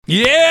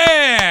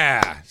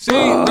Yeah! See,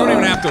 don't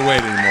even have to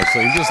wait anymore,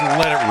 Slee. Just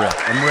let it rip.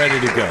 I'm ready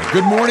to go.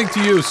 Good morning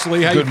to you,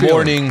 Slee. How you feeling? Good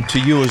morning to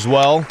you as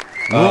well.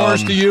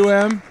 Roars to you,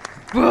 Em.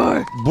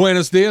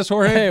 Buenos dias,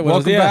 Jorge. Hey,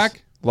 buenos Welcome dias.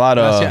 back. A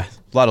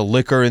lot of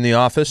liquor in the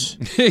office.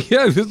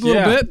 Yeah, just a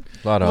little bit.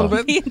 A little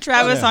bit. Me and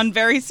Travis on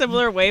very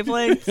similar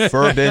wavelengths.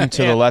 Furbin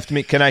to the left of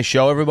me. Can I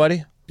show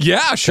everybody?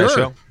 Yeah, sure.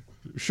 show?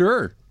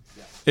 Sure.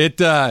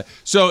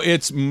 So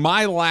it's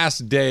my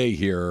last day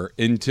here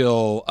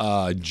until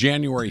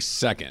January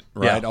 2nd,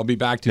 right? Yeah. I'll be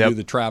back to Yep. do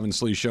the Trav and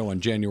Slee show on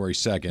January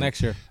 2nd.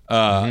 Next year.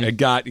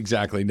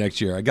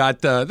 Next year. I got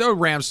the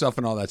Ram stuff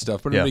and all that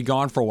stuff, but Yeah. it'll be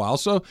gone for a while.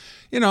 So,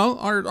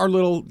 our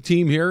little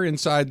team here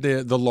inside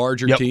the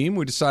larger Yep. team,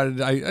 I decided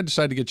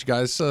to get you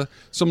guys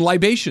some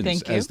libations,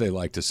 Thank you. as they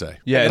like to say.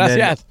 Yeah,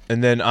 Gracias.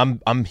 and then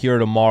I'm here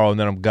tomorrow, and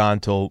then I'm gone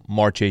till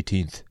March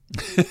 18th.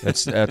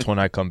 That's when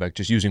I come back,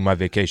 just using my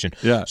vacation.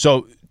 Yeah.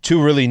 So two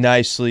really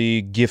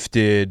nicely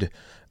gifted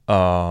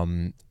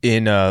in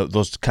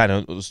those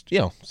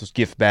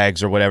gift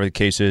bags or whatever the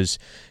case is.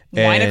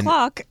 Wine And-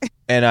 o'clock.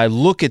 And I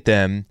look at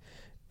them,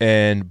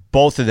 and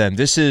both of them,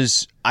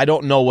 I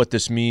don't know what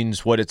this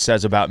means, what it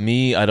says about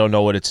me. I don't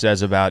know what it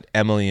says about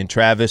Emily and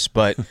Travis,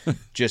 but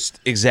just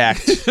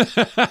exact.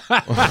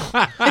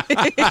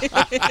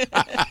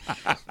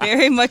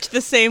 Very much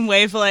the same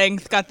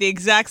wavelength. Got the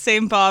exact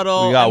same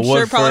bottle. We got I'm sure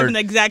Woodford, probably from the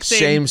exact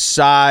same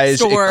size.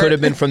 store. It could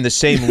have been from the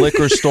same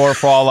liquor store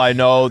for all I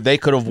know. They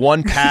could have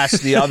one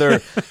passed, the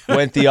other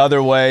went the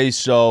other way.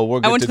 So we're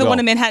good I went to the go. one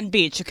in Manhattan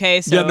Beach,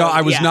 okay? So, Yeah, no,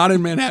 I was not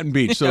in Manhattan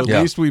Beach, so at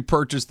Yeah. least we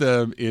purchased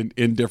them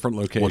in different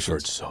locations.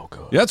 Woodford's so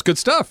good. Yeah, it's good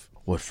stuff.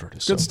 Woodford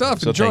is Good so stuff.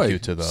 So Enjoy. thank you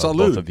to the Salud.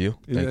 both of you.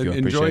 Thank you. I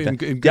Enjoy appreciate that. and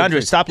good DeAndre,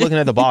 drink. stop looking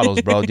at the bottles,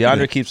 bro.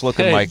 DeAndre keeps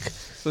looking Hey, like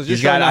so he's you're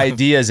got showing off.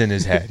 ideas in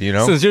his head, you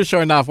know? Since you're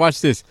showing off,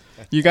 watch this.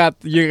 You got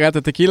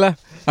the tequila.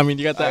 I mean,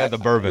 you got I got the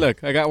bourbon.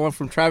 Look, I got one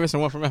from Travis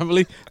and one from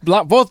Emily.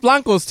 Both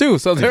blancos too.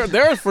 So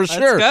they're for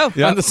sure go.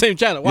 Yep. on the same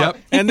channel. Wow. Yep.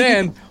 And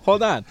then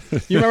hold on.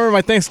 You remember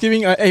my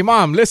Thanksgiving? Hey,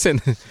 Mom,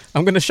 listen.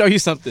 I'm gonna show you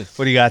something.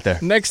 What do you got there?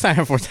 Next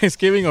time for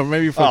Thanksgiving or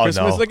maybe for Oh,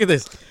 Christmas. no. Look at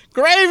this.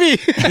 Gravy.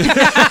 Travis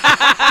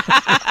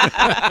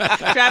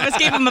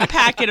gave him a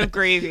packet of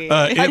gravy.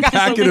 A got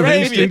packet some of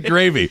gravy. instant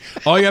gravy.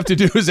 All you have to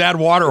do is add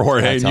water,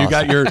 Jorge, That's and you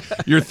got awesome.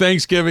 your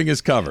Thanksgiving is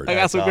covered. I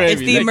got some That's gravy. it's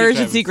the Thank you,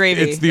 emergency Travis.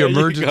 gravy. It's the There you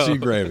emergency go.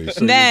 gravy. So you're good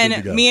to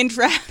then go. me and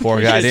Travis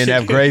Poor guy didn't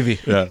have gravy.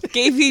 Yeah.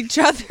 gave each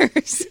other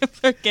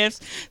similar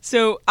gifts.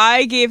 So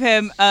I gave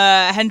him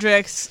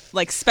Hendrix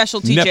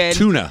specialty gin.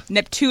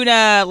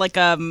 Neptuna, like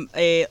a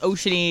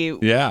oceany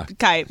Yeah.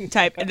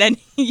 type. And then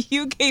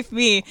you gave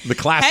me The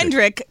classic.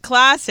 Hendrick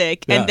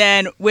classic, Yeah. and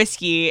then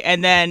whiskey,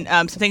 and then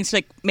some things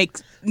to make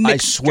I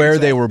mixed swear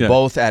drinks they with. were Yeah.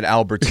 both at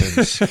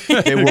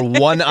Albertsons. They were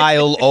one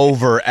aisle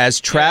over.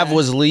 As Trav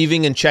was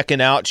leaving and checking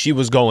out, she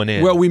was going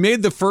in. Well, we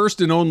made the first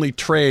and only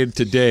trade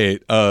to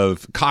date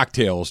of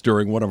cocktails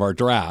during one of our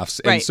drafts.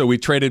 And Right. so we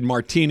traded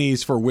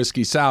martinis for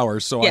whiskey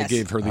sours, so I Yes.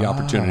 gave her the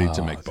opportunity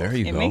to make both. there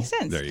you It go. makes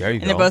sense. There you There you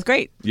And they're go. both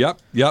great. Yep.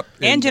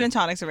 And gin and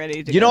tonics are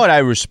ready to You go. know what I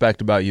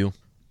respect about you?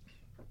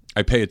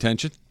 I pay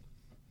attention.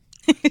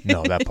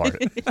 No, that part.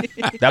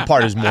 That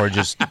part is more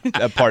just.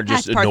 That part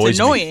just That part's annoys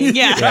annoying. me.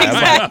 Yeah,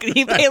 exactly.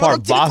 You pay a little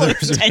Part too close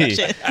bothers me.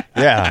 attention.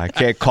 Yeah, I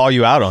can't call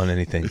you out on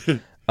anything.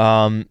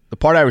 The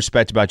part I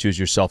respect about you is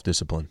your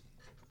self-discipline.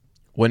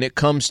 When it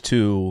comes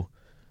to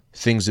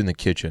things in the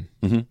kitchen,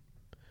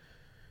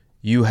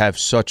 you have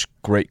such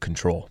great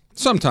control.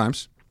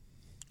 Sometimes.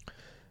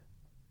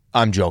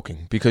 I'm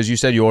joking because you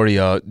said you're already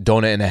a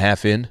donut and a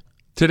half in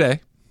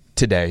Today.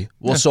 today.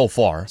 Well, so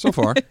far. So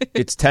far.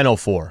 It's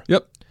 10:04.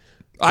 Yep.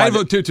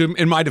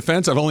 In my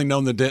defense, I've only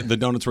known the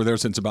donuts were there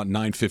since about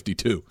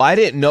 9:52. I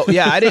didn't know.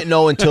 Yeah, I didn't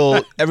know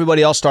until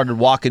everybody else started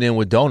walking in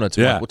with donuts.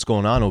 I'm Yeah. like, what's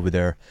going on over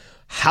there?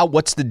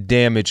 What's the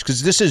damage?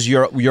 Because this is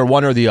your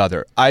one or the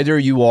other. Either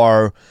you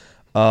are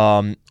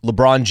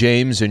LeBron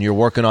James and you're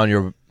working on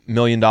your $1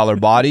 million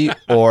body,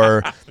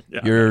 or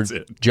you're that's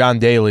it. John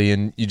Daly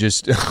and you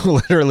just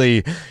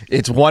literally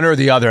it's one or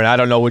the other, and I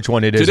don't know which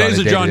one it is. Today's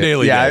on a John day-to-day.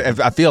 Daly Yeah,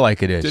 day. I feel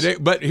like it is. Today,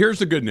 but here's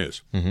the good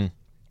news.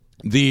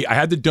 I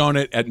had the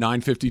donut at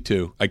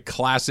 9:52, a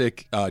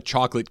classic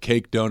chocolate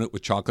cake donut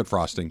with chocolate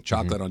frosting,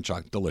 chocolate on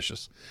chocolate,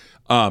 delicious.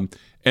 And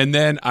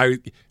then I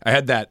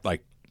had that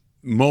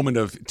moment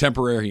of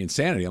temporary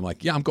insanity. I'm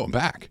like, yeah, I'm going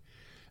back.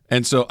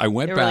 And so I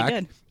went You're really back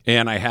good.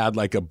 and I had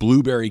a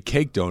blueberry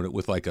cake donut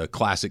with a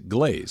classic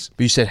glaze.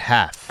 But you said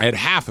half. I had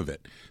half of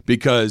it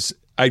because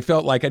I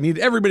felt like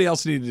everybody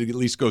else needed to at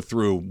least go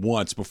through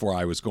once before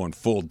I was going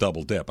full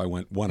double dip. I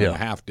went one and a Yeah.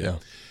 half dip. Yeah.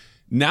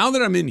 Now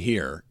that I'm in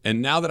here,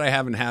 and now that I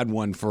haven't had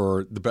one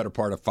for the better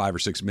part of 5 or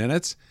 6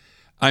 minutes,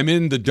 I'm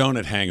in the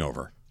donut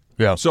hangover.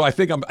 Yeah. So I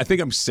think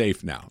I'm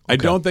safe now. I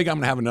don't think I'm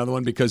gonna have another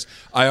one because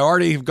I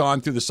already have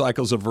gone through the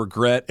cycles of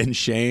regret and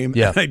shame.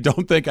 Yeah. And I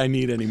don't think I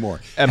need any more.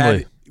 Emily.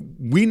 Had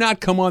we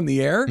not come on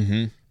the air,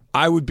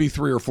 I would be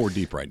 3 or 4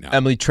 deep right now.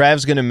 Emily,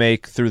 Trav's going to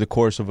make, through the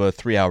course of a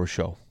 3-hour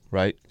show,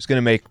 right? He's going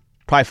to make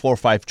probably 4 or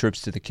 5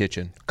 trips to the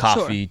kitchen.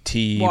 Coffee, Sure.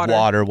 tea, Water.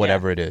 water,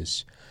 whatever it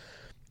is.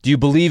 Do you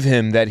believe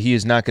him that he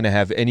is not going to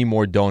have any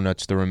more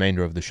donuts the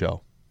remainder of the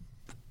show?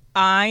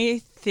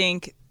 I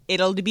think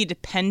it'll be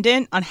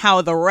dependent on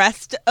how the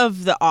rest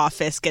of the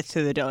office gets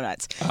to the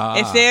donuts.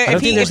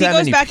 If he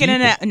goes back in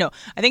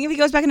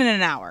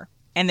an hour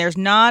and there's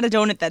not a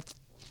donut that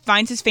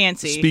finds his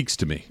fancy, speaks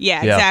to me. Yeah,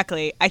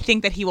 exactly. I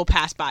think that he will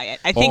pass by it.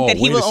 I think that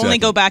he will only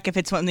go back if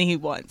it's something he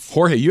wants.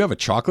 Jorge, you have a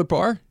chocolate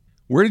bar?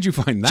 Where did you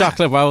find that?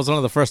 Chocolate bar was one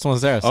of the first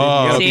ones there. So you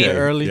gotta okay. get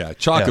early. Yeah,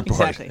 chocolate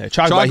bar. Exactly. Yeah,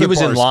 chocolate bar. He was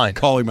in line.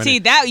 Calling my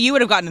name. that you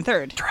would have gotten in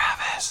third.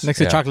 Travis. Next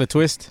to chocolate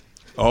twist.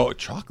 Oh,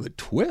 chocolate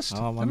twist?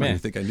 Oh, my I man.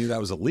 didn't think I knew that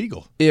was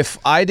illegal. If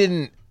I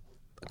didn't,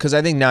 because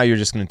I think now you're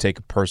just going to take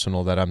it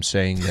personal that I'm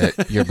saying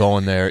that you're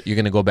going there, you're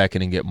going to go back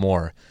in and get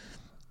more.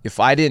 If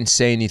I didn't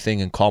say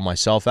anything and call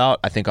myself out,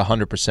 I think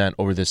 100%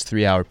 over this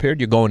 3-hour period,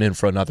 you're going in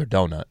for another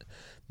donut.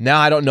 Now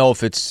I don't know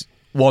if it's,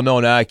 well, no,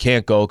 now I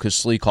can't go because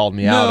Slee called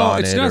me out on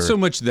it. No, it's not so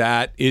much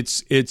that.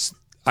 It's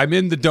I'm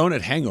in the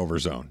donut hangover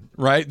zone,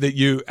 right? That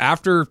you,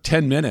 after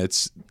 10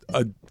 minutes,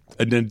 an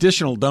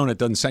additional donut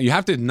doesn't sound, you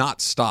have to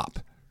not stop,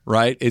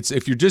 right? It's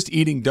if you're just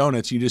eating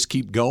donuts, you just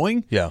keep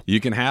going. Yeah.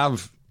 You can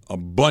have a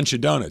bunch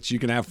of donuts. You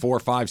can have 4,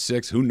 5,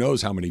 6, who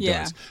knows how many Yeah.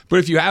 donuts. But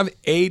if you have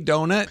a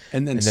donut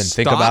and then stop,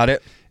 think about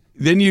it.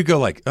 then you go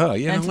like, oh,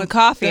 yeah. And some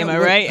coffee, am I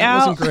right,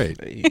 That Al? wasn't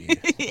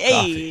great.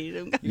 Hey.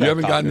 You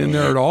haven't gotten in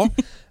there at all?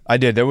 I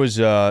did. There was,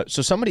 so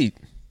somebody,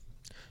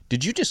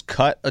 did you just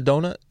cut a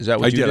donut? Is that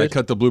what I you did. did? I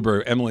cut the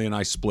blueberry. Emily and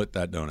I split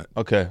that donut.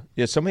 Okay.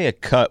 Yeah, somebody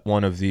had cut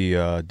one of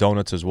the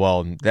donuts as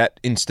well, and that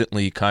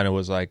instantly kind of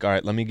was like, all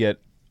right, let me get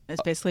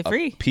It's basically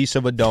free. piece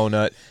of a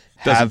donut.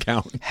 Doesn't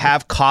count.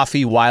 Have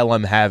coffee while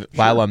I'm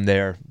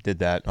there. Did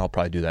that. I'll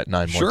probably do that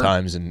 9 more Sure.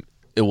 times, and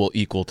it will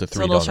equal to 3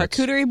 There's a little donuts.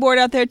 charcuterie board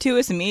out there too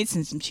with some meats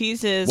and some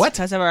cheeses. What?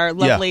 Because of our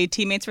lovely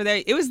teammates were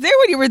there. It was there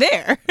when you were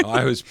there.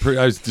 I was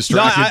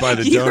distracted by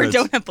the You were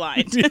donuts. donut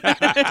blind.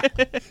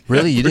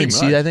 Really? You Pretty didn't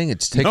see much. that thing?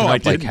 It's taking No, I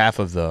up like didn't. half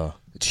of the.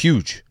 It's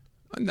huge.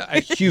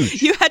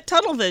 Huge. You had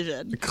tunnel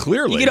vision.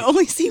 Clearly. You could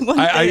only see one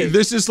thing.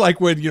 This is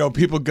like when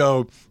people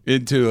go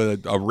into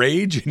a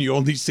rage and you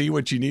only see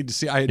what you need to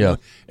see.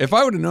 If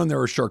I would have known there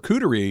were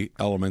charcuterie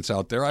elements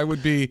out there, I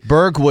would be.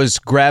 Berg was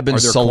grabbing Are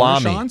there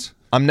salami. Cornichons?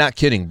 I'm not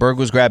kidding. Berg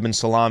was grabbing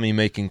salami,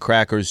 making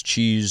crackers,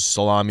 cheese,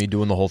 salami,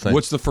 doing the whole thing.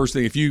 What's the first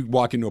thing if you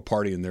walk into a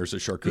party and there's a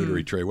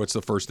charcuterie tray? What's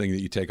the first thing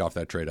that you take off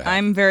that tray to have?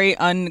 I'm very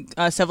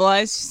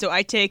uncivilized, so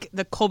I take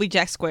the Colby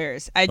Jack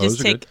squares. I just those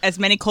are take good. as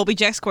many Colby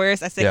Jack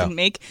squares as I Yeah. can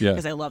make Yeah.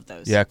 because I love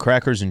those. Yeah,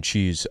 crackers and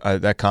cheese.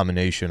 That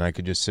combination, I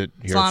could just sit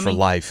here Salami. for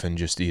life and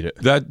just eat it.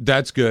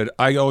 That's good.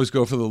 I always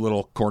go for the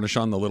little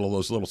cornichon,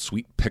 those little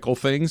sweet pickle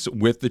things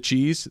with the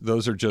cheese.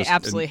 Those are just I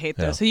absolutely hate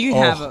those. So you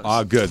can have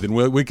those. Good. Then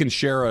we can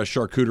share a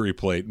charcuterie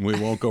plate, and we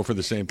won't go for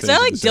the same thing. So I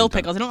like dill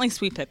pickles. I don't like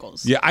sweet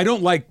pickles. Yeah, I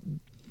don't like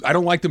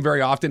them very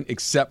often,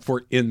 except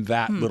for in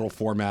that little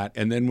format.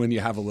 And then when you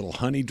have a little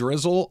honey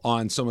drizzle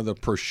on some of the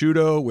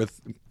prosciutto with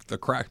the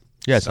crack.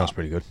 Yeah, it sounds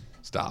pretty good.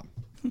 Stop.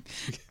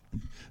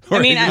 I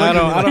mean,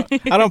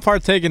 I don't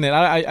partake in it.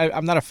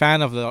 I'm not a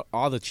fan of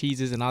all the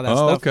cheeses and all that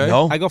stuff. Okay.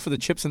 No? I go for the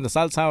chips and the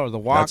salsa or the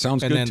wok. That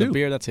sounds and good, then too. the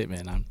beer. That's it,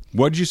 man.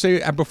 What did you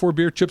say before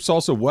beer? Chip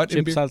salsa? What? in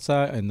Chip beer?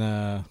 salsa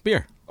and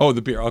beer. Oh,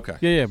 the beer. Okay.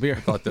 Yeah,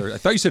 beer. I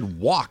thought you said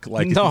wok.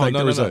 Like No.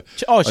 there was a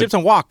Chips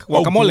and wok.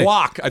 Guacamole.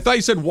 wok. I thought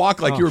you said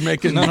wok like you were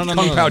making kung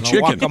pao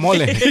chicken.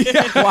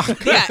 Guacamole.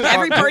 Wok. yeah,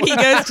 every party he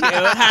goes to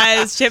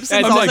has chips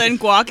and I'm salsa like- and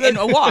guac and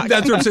a wok.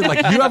 That's what I'm saying.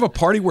 Like you have a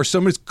party where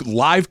somebody's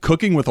live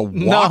cooking with a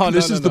wok. No,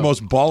 This is the no.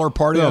 most baller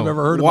party I've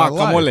ever heard of in my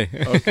life.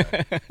 Guacamole.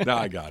 Okay. Now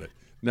I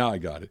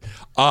got it.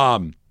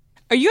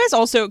 Are you guys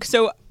also?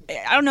 So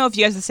I don't know if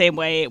you guys are the same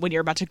way when you're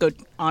about to go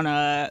on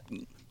a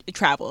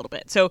travel a little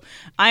bit. So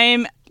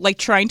I'm like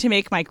trying to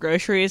make my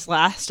groceries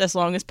last as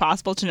long as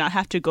possible to not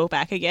have to go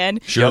back again.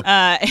 Sure.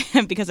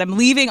 Because I'm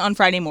leaving on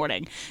Friday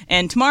morning,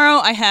 and tomorrow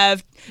I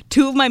have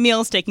 2 of my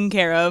meals taken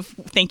care of.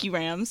 Thank you,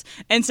 Rams.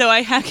 And so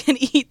I can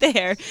eat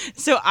there.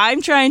 So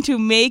I'm trying to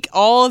make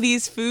all of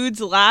these foods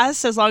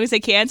last as long as I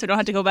can, so I don't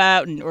have to go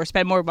out or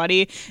spend more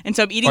money. And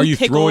so I'm eating. Are you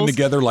pickles. throwing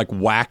together like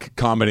whack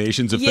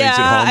combinations of things Yeah, at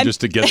home I'm-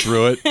 just to get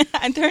through it?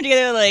 I'm throwing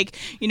together like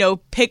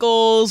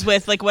pickles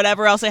with like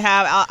whatever else I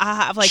have. I'll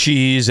have like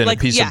Cheese and like,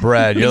 a piece yeah, of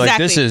bread. You're like,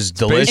 this exactly. is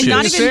delicious. And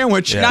not It's a even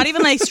sandwich. not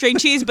even like string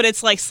cheese, but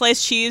it's like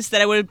sliced cheese that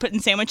I would put in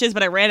sandwiches.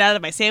 But I ran out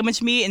of my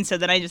sandwich meat, and so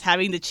then I just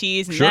having the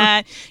cheese and Sure.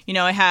 that.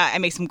 I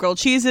make some grilled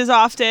cheeses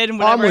often.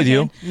 Whatever I'm with I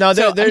you. can. No,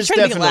 So I'm there's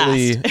trying to make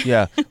it definitely, last.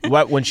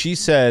 yeah. When she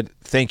said,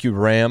 thank you,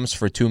 Rams,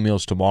 for 2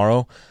 meals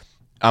tomorrow,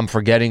 I'm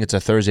forgetting it's a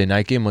Thursday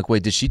night game. I'm like,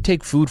 wait, did she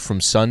take food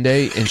from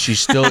Sunday and she's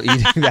still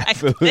eating that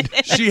food?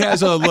 She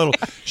has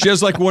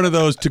like one of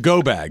those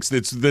to-go bags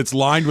that's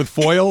lined with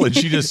foil, and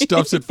she just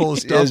stuffs it full of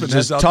stuff. It's and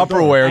just heads out the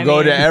door. Tupperware. I Go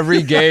mean- to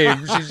every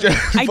game. She's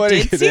just I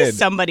putting did it see in.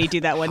 somebody do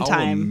that one How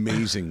time.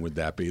 amazing would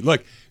that be?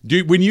 Look,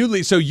 when you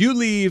leave, so you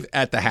leave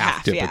at the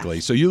half yeah.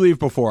 typically. So you leave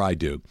before I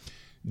do.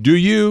 Do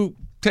you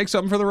take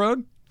something for the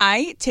road?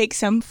 I take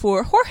some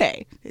for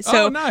Jorge.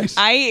 So Oh, nice.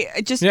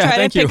 I just Yeah, try to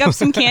thank pick you. up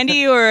some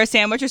candy or a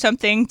sandwich or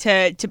something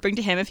to bring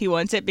to him if he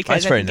wants it because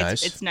That's I very think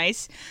nice. it's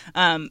nice.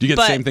 Do you get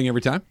the same thing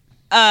every time?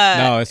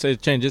 No,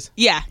 it changes.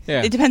 Yeah,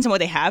 Yeah. it depends on what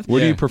they have. What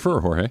do you Yeah. prefer,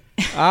 Jorge?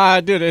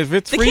 Dude, if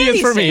it's The free, it's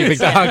candy for me, big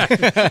stays dog. the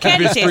same. Candy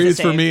If it's stays free, the it's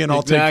for same. me, and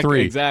I'll take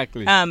 3.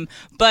 Exactly.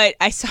 But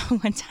I saw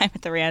one time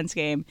at the Rams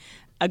game,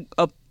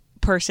 a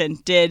person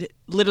did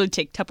literally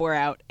take Tupperware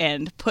out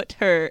and put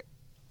her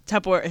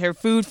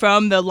food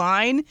from the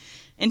line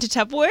into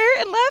Tupperware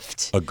and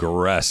left.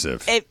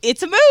 Aggressive.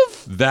 It's a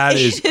move. That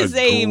It is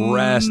a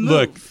aggressive. move.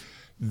 Look,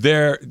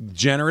 they're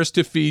generous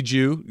to feed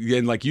you,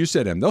 and like you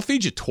said, they'll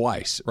feed you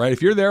twice, right?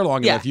 If you're there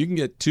long Yeah. enough, you can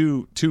get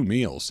two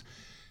meals.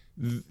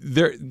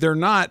 They're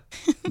not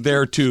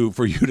there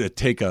for you to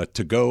take a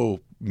to-go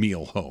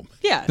meal home.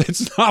 Yeah.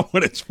 That's not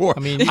what it's for.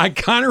 I mean- I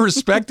kind of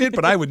respect it,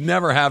 but I would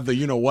never have the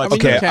what. mean,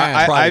 Okay, you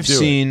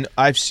can.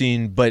 I've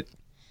seen, but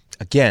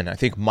again, I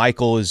think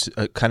Michael is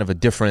kind of a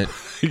different.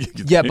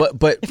 Yeah,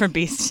 but Different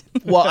beast.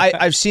 well,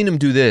 I've seen him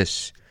do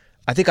this.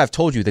 I think I've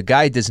told you the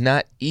guy does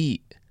not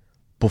eat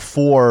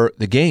before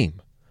the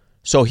game,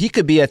 so he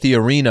could be at the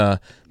arena.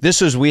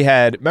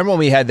 Remember when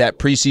we had that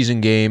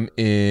preseason game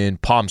in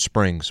Palm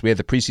Springs? We had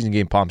the preseason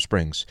game in Palm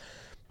Springs.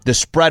 The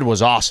spread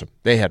was awesome.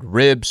 They had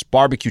ribs,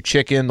 barbecue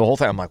chicken, the whole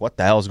thing. I'm like, what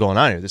the hell is going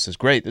on here? This is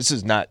great. This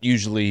is not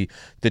usually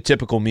the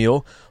typical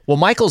meal. Well,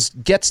 Michaels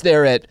gets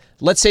there at,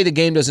 let's say the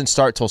game doesn't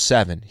start till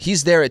 7.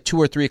 He's there at 2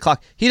 or 3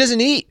 o'clock. He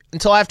doesn't eat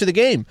until after the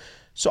game.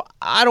 So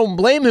I don't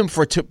blame him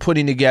for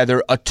putting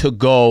together a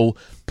to-go,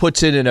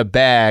 puts it in a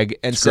bag,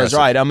 and says, aggressive.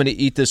 all right, I'm going to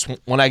eat this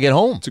when I get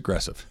home. It's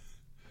aggressive.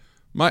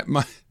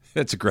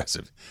 That's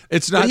aggressive.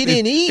 It's not. But he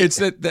didn't eat. It's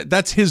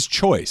that's his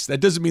choice. That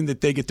doesn't mean that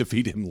they get to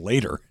feed him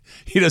later.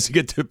 He doesn't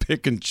get to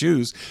pick and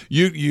choose.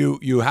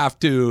 You have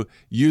to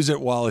use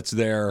it while it's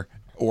there,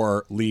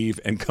 or leave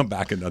and come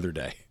back another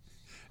day.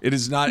 It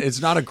is not. It's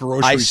not a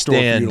grocery store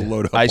for you to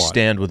load up I on.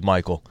 stand with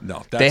Michael.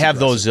 No, they that's have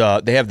those.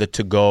 They have the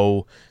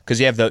to-go because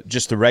you have the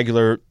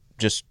regular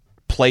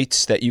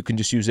plates that you can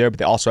just use there, but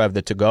they also have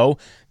the to-go.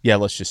 Yeah,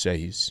 let's just say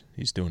he's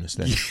doing his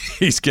thing.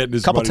 He's getting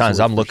his. A couple money's times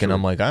worth I'm for looking, sure.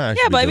 I'm like, I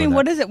Yeah, but I mean,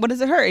 what does it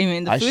hurt? I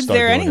mean, the I should food's start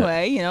there doing it.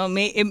 anyway. You know,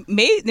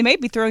 they may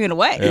be throwing it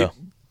away. Yeah.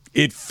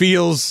 It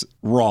feels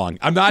wrong.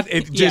 I'm not.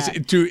 It just.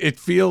 Yeah. It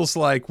feels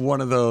like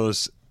one of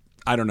those.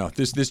 I don't know.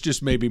 This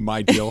just may be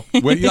my deal.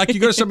 When you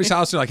go to somebody's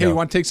house and like, hey, you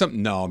want to take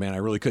something? No, man, I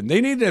really couldn't. They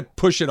need to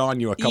push it on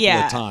you a couple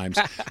Yeah. of times.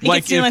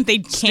 It seems like they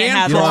can't Stan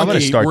have it. I'm gonna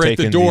Kroenke start were at the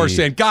taking door the-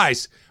 saying,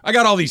 guys, I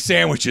got all these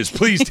sandwiches.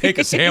 Please take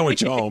a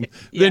sandwich home.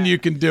 Then you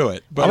can do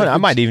it. But I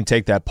might even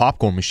take that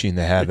popcorn machine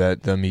they have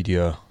at the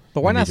media.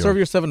 But why not media- serve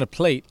yourself in a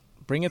plate,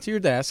 bring it to your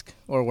desk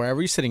or wherever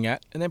you're sitting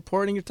at, and then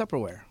pour it in your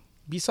Tupperware?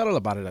 Be subtle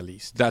about it at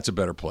least. That's a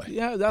better play.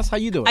 Yeah, that's how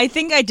you do it. I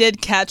think I did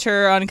catch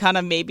her on kind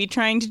of maybe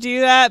trying to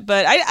do that,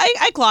 but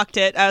I clocked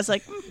it. I was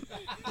like,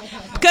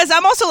 because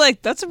I'm also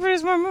like, that's a pretty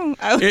smart move.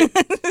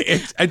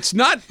 It's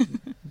not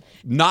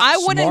I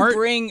wouldn't smart.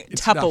 bring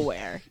It's not-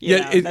 Tupperware. You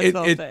know, that's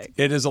the whole thing.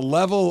 it is a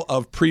level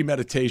of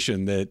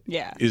premeditation that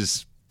Yeah.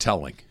 is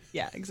telling.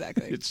 Yeah,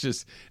 exactly. It's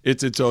just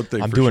it's its own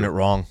thing. I'm for doing sure. it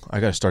wrong.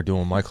 I got to start doing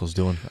what Michael's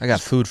doing. I got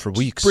food for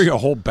weeks. Bring a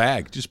whole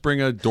bag. Just bring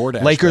a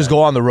DoorDash. Lakers bag.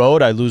 go on the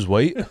road, I lose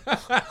weight.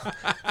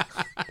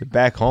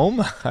 Back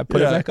home, I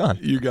put it back on.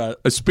 You got.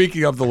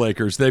 Speaking of the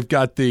Lakers, they've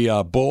got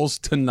the Bulls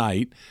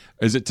tonight.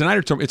 Is it tonight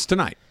or tomorrow? It's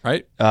tonight,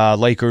 right?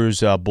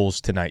 Lakers,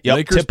 Bulls tonight. Yep.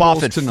 Lakers, Tip off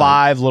Bulls at tonight.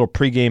 5. Little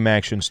pregame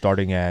action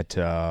starting at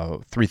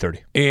 3:30.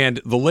 And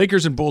the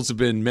Lakers and Bulls have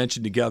been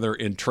mentioned together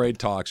in trade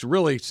talks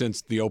really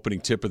since the opening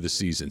tip of the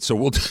season. So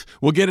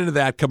we'll get into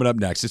that coming up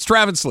next. It's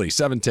Travis Lee,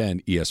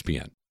 710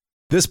 ESPN.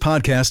 This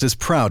podcast is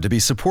proud to be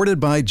supported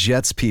by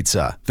Jets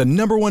Pizza, the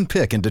 #1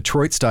 pick in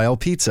Detroit-style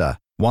pizza.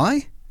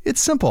 Why?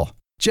 It's simple.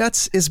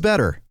 Jets is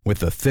better. With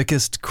the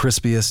thickest,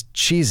 crispiest,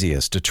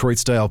 cheesiest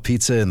Detroit-style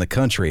pizza in the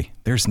country,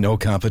 there's no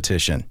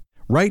competition.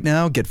 Right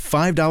now, get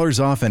 $5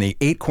 off any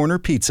 8-corner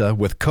pizza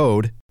with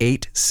code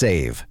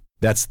 8SAVE.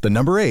 That's the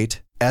number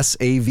 8,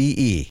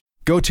 S-A-V-E.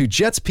 Go to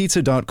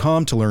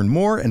jetspizza.com to learn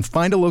more and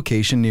find a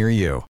location near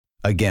you.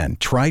 Again,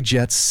 try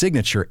Jet's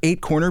signature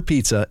 8-corner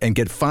pizza and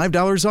get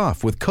 $5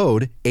 off with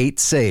code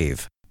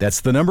 8SAVE.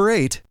 That's the number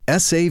 8,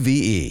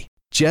 S-A-V-E.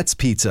 Jet's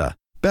Pizza.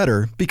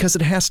 Better because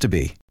it has to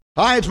be.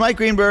 Hi, it's Mike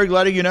Greenberg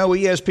letting you know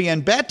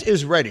ESPN Bet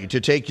is ready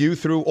to take you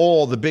through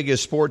all the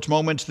biggest sports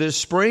moments this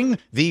spring.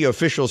 The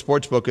official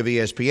sportsbook of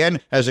ESPN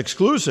has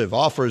exclusive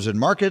offers and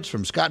markets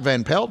from Scott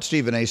Van Pelt,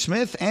 Stephen A.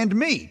 Smith, and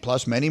me,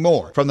 plus many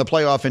more. From the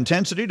playoff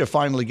intensity to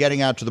finally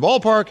getting out to the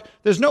ballpark,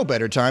 there's no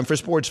better time for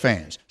sports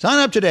fans. Sign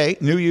up today.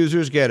 New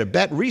users get a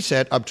bet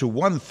reset up to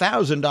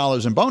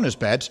 $1,000 in bonus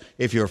bets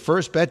if your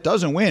first bet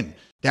doesn't win.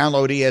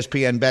 Download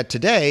ESPN Bet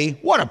today.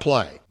 What a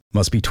play.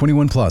 Must be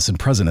 21 plus and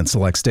present in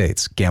select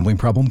states. Gambling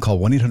problem? Call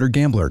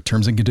 1-800-GAMBLER.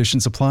 Terms and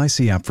conditions apply.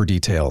 See app for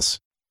details.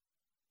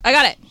 I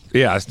got it.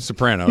 Yeah,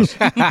 Sopranos.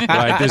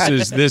 Right.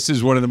 This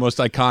is one of the most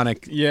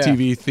iconic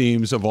TV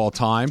themes of all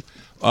time.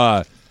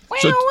 So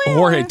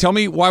Jorge, tell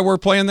me why we're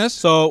playing this.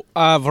 So,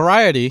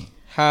 Variety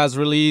has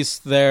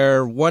released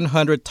their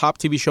 100 top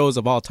TV shows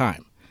of all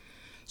time.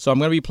 So I'm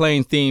going to be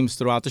playing themes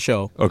throughout the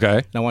show. Okay.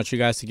 And I want you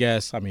guys to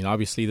guess. I mean,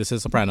 obviously this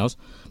is Sopranos,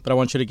 but I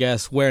want you to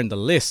guess where in the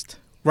list.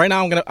 Right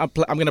now, I'm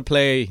gonna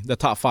play the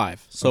top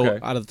 5. So Okay.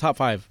 out of the top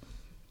 5,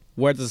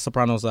 where does The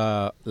Sopranos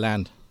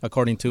land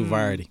according to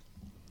Variety?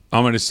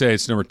 I'm going to say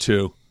it's number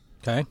 2.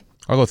 Okay.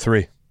 I'll go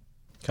 3.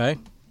 Okay.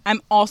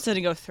 I'm also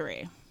going to go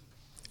 3.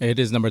 It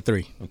is number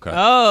 3 Okay.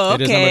 Oh,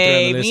 It is number 3 on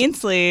okay. the list. Me and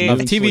Sleep. of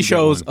Even TV Sleep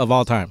shows got one. of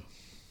all time.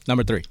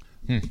 Number 3.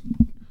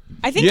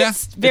 I think Yeah.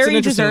 it's very It's an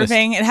interesting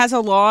deserving. It has a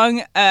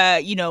long,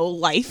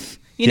 life.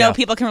 Yeah.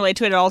 People can relate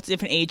to it at all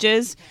different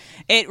ages.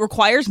 It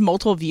requires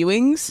multiple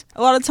viewings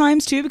a lot of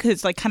times too because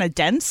it's like kind of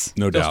dense.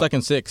 No Still doubt. stuck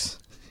in 6.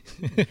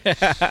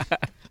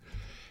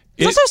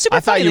 It's also super I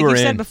thought funny, you like were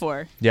you said in.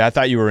 before. Yeah, I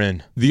thought you were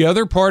in. The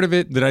other part of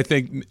it that I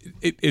think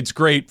it's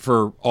great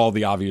for all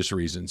the obvious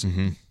reasons.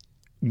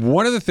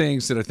 One of the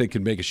things that I think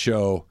can make a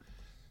show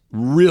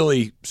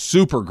really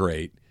super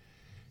great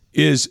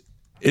is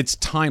it's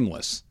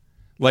timeless.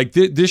 Like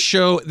this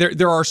show,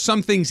 there are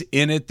some things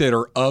in it that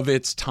are of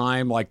its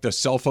time, like the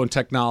cell phone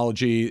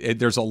technology.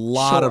 There's a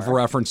lot of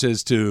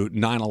references to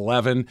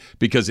 9/11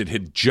 because it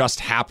had just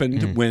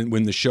happened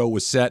when the show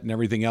was set and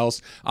everything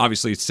else.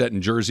 Obviously, it's set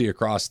in Jersey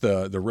across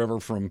the river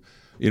from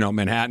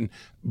Manhattan.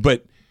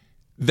 But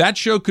that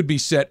show could be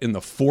set in the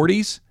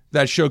 40s.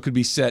 That show could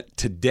be set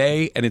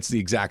today, and it's the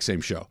exact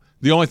same show.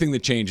 The only thing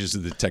that changes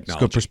is the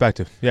technology. Good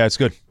perspective. Yeah, it's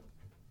good.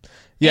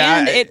 Yeah,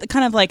 and it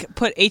kind of like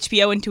put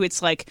HBO into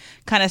its like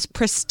kind of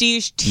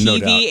prestige No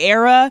TV doubt.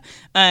 era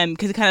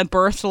because it kind of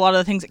birthed a lot of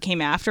the things that came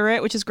after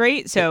it, which is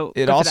great. So it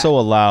good for also that.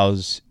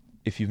 allows,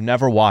 if you've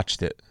never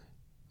watched it,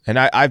 and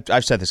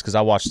I've said this because I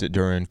watched it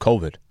during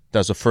COVID. That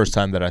was the first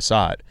time that I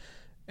saw it.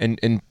 And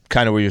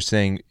kind of where you're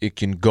saying it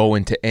can go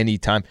into any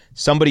time.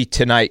 Somebody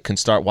tonight can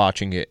start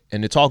watching it,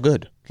 and it's all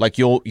good. Like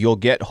you'll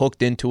get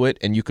hooked into it,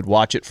 and you could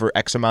watch it for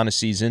X amount of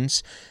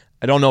seasons.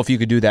 I don't know if you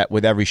could do that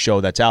with every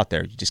show that's out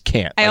there. You just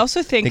can't. I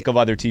also think of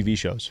other TV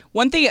shows.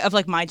 one thing of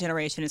like my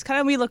generation is kind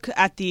of we look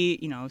at the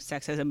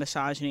sexism,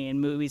 misogyny in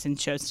movies and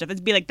shows and stuff.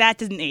 It'd be like that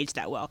doesn't age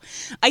that well.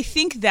 I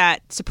think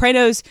that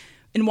Sopranos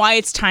and why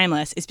it's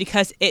timeless is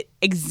because it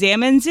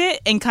examines it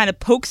and kind of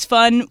pokes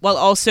fun while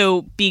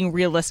also being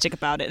realistic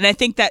about it. And I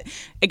think that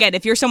again,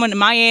 if you're someone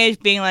my age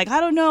being like, I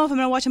don't know if I'm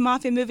going to watch a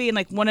mafia movie and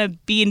like want to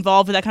be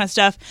involved with that kind of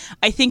stuff,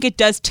 I think it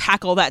does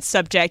tackle that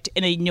subject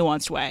in a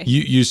nuanced way.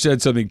 You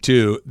said something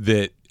too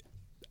that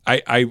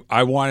I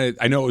wanted.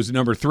 I know it was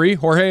number 3,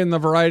 Jorge, in the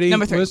Variety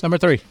Number 3. list. Number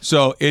 3.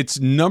 So it's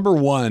number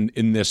 1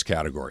 in this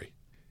category.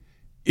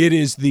 It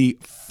is the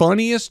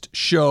funniest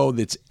show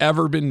that's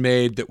ever been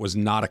made that was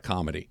not a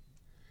comedy.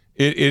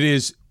 It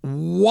is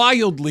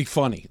wildly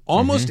funny.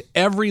 Almost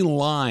every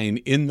line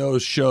in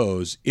those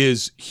shows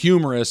is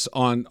humorous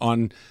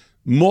on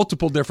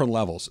multiple different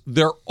levels.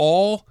 They're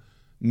all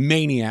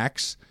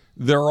maniacs.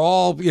 They're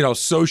all,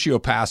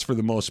 sociopaths for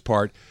the most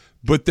part.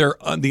 But they're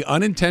the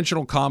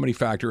unintentional comedy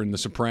factor in The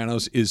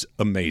Sopranos is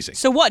amazing.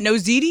 So what? No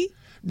ZD?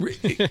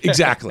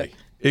 Exactly.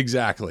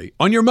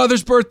 On your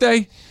mother's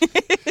birthday,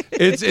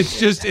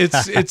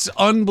 it's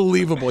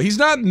unbelievable. He's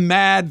not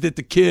mad that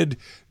the kid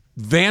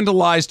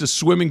vandalized a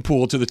swimming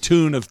pool to the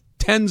tune of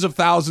tens of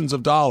thousands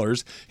of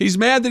dollars. He's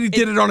mad that he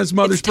did it on his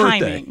mother's It's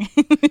birthday. timing.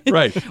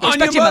 Right. On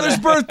your your mother's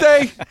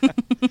birthday.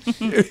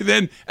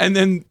 then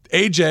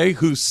AJ,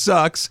 who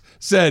sucks,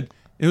 said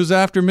it was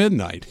after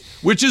midnight,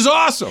 which is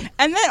awesome.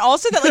 And then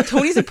also that like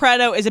Tony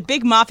Soprano is a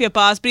big mafia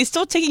boss, but he's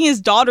still taking his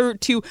daughter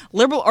to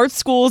liberal arts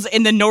schools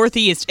in the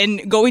Northeast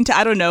and going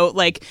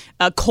to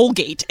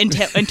Colgate and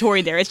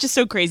touring there. It's just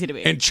so crazy to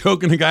me. And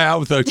choking a guy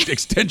out with an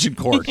extension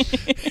cord.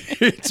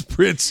 it's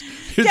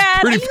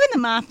Dad, pretty. are you in the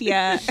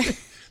mafia?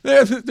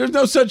 There's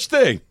no such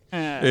thing.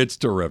 It's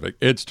terrific.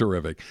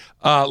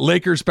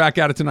 Lakers back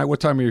at it tonight. What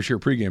time is your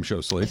pregame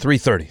show, Slade?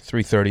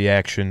 3:30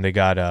 action. They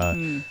got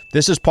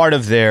this is part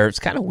of their, it's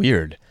kind of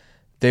weird.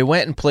 They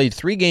went and played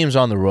 3 games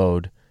on the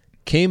road,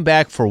 came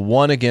back for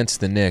 1 against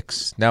the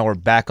Knicks. Now we're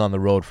back on the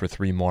road for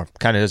 3 more.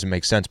 Kind of doesn't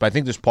make sense, but I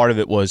think there's part of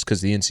it was because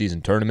the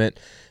in-season tournament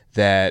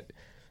that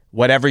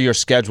whatever your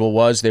schedule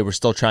was, they were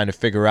still trying to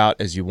figure out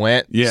as you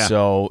went. Yeah.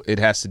 So it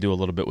has to do a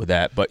little bit with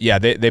that. But yeah,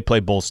 they play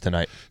Bulls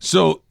tonight.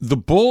 So the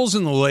Bulls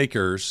and the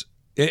Lakers,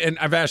 and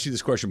I've asked you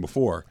this question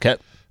before. Okay.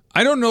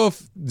 I don't know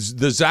if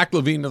the Zach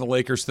LaVine and the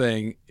Lakers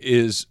thing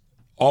is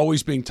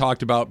always being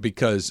talked about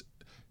because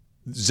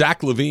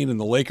Zach LaVine and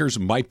the Lakers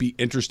might be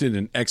interested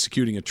in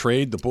executing a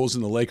trade. The Bulls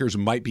and the Lakers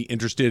might be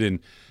interested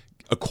in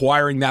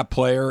acquiring that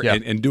player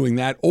and doing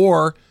that.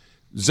 Or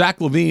Zach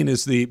LaVine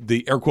is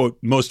the air quote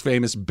most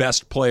famous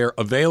best player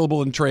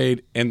available in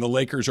trade, and the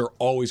Lakers are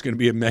always going to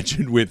be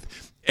mentioned with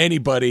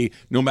anybody,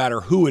 no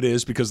matter who it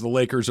is, because the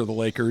Lakers are the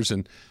Lakers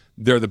and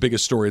they're the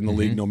biggest story in the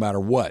league no matter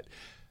what.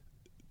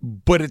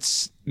 But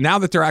it's now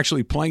that they're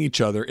actually playing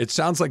each other, it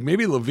sounds like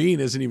maybe LaVine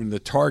isn't even the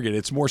target.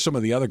 It's more some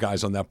of the other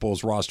guys on that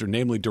Bulls roster,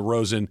 namely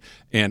DeRozan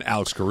and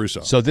Alex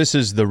Caruso. So this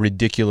is the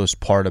ridiculous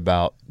part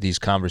about these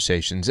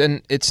conversations.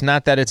 And it's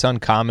not that it's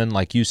uncommon,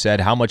 like you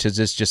said. How much does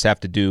this just have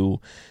to do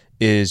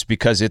is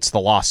because it's the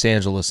Los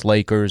Angeles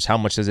Lakers? How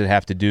much does it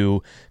have to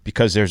do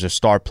because there's a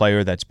star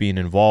player that's being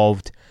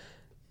involved?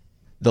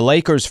 The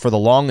Lakers, for the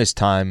longest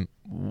time,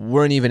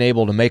 weren't even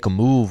able to make a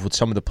move with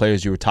some of the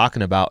players you were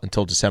talking about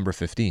until December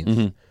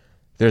 15th.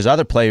 There's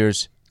other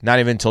players, not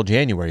even until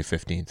January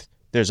 15th.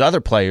 There's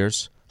other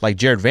players, like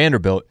Jared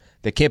Vanderbilt,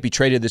 that can't be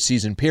traded this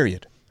season,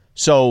 period.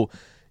 So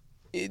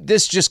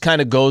this just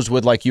kind of goes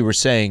with, like you were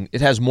saying,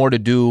 it has more to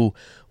do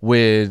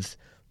with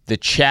the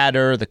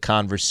chatter, the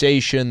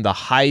conversation, the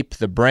hype,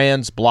 the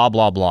brands, blah,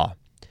 blah, blah.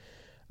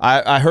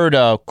 I heard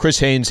Chris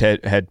Haynes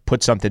had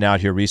put something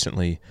out here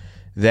recently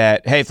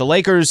that, hey, if the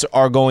Lakers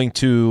are going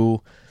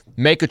to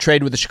make a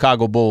trade with the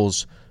Chicago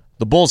Bulls,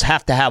 the Bulls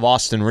have to have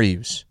Austin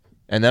Reeves.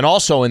 And then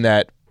also in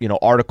that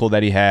article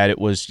that he had, it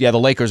was, the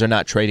Lakers are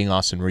not trading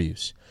Austin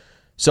Reeves.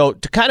 So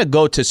to kind of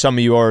go to some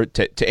of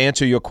to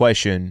answer your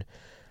question,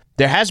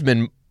 there has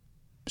been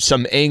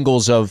some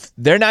angles of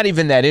they're not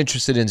even that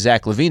interested in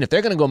Zach LaVine. If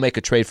they're going to go make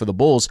a trade for the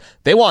Bulls,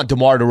 they want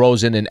DeMar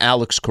DeRozan and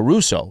Alex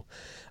Caruso.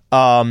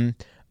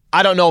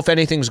 I don't know if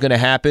anything's going to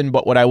happen,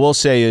 but what I will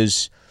say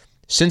is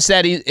since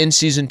that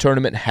in-season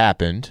tournament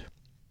happened,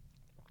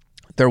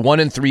 they're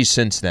 1-3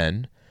 since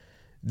then.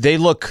 They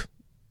look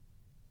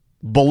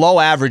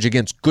below average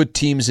against good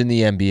teams in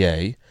the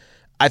NBA.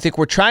 I think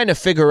we're trying to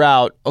figure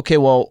out, okay,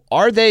 well,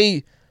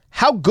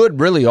 how good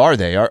really are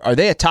they? Are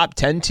they a top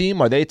 10 team?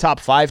 Are they a top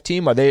 5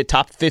 team? Are they a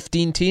top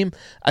 15 team?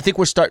 I think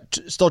we're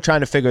still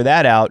trying to figure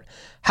that out.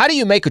 How do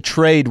you make a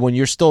trade when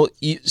you're still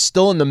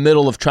in the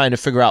middle of trying to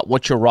figure out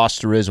what your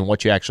roster is and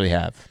what you actually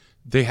have?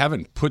 They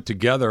haven't put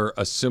together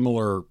a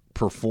similar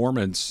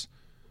performance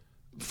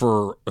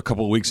for a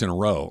couple of weeks in a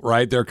row,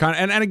 right? They're kind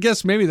of, and I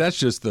guess maybe that's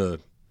just the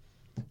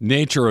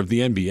nature of the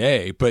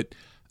NBA, but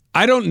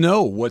I don't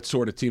know what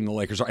sort of team the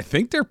Lakers are. I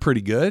think they're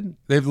pretty good.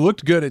 They've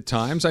looked good at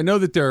times. I know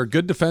that they're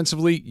good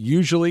defensively,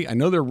 usually. I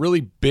know they're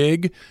really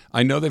big.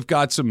 I know they've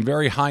got some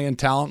very high-end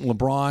talent.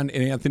 LeBron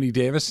and Anthony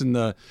Davis and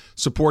the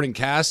supporting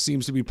cast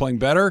seems to be playing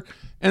better.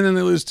 And then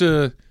they lose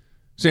to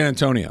San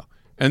Antonio.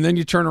 And then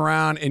you turn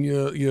around and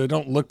you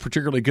don't look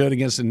particularly good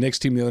against the Knicks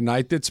team the other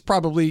night. That's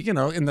probably,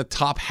 in the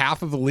top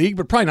half of the league,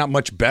 but probably not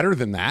much better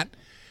than that.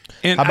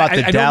 And how about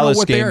the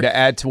Dallas game to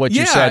add to what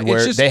you said,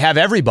 where they have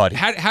everybody?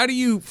 How do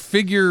you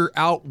figure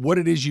out what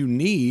it is you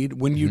need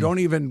when you don't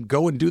even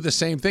go and do the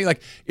same thing?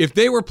 Like, if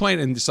they were playing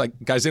and it's like,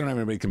 guys, they don't have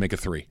anybody who can make a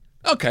three.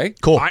 Okay,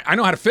 cool. I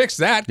know how to fix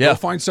that. Yeah. Go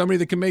find somebody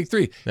that can make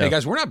three. Yeah. Hey,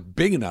 guys, we're not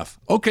big enough.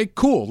 Okay,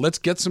 cool. Let's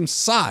get some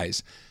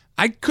size.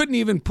 I couldn't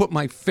even put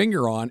my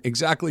finger on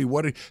exactly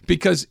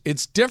because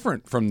it's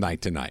different from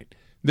night to night.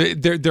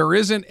 There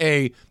isn't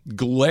a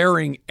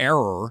glaring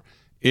error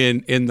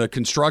in the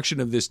construction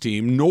of this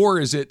team, nor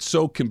is it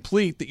so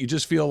complete that you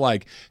just feel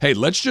like, hey,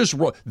 let's just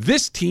roll.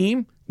 This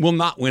team will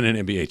not win an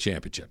NBA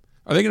championship.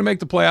 Are they going to make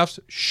the playoffs?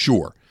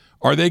 Sure.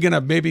 Are they going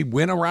to maybe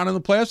win a round in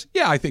the playoffs?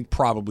 Yeah, I think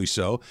probably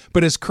so.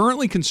 But as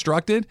currently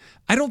constructed,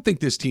 I don't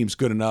think this team's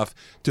good enough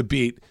to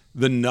beat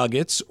the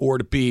Nuggets or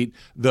to beat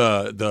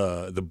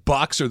the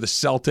Bucks or the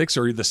Celtics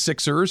or the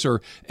Sixers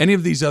or any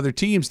of these other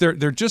teams.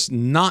 They're just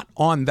not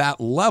on that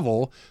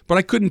level, but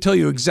I couldn't tell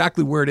you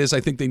exactly where it is. I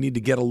think they need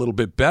to get a little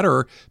bit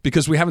better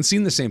because we haven't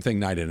seen the same thing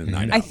night in and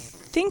night out. I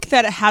think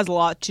that it has a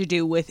lot to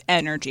do with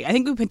energy. I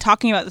think we've been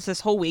talking about this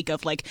whole week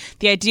of like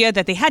the idea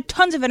that they had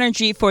tons of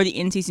energy for the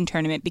in-season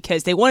tournament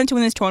because they wanted to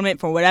win this tournament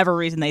for whatever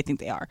reason they think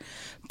they are.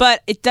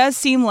 But it does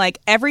seem like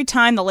every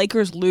time the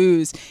Lakers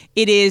lose,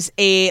 it is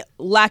a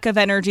lack of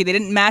energy. They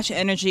didn't match the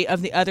energy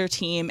of the other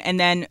team, and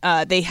then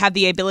they have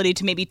the ability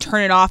to maybe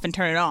turn it off and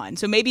turn it on.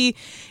 So maybe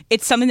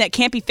it's something that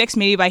can't be fixed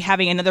maybe by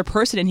having another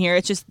person in here.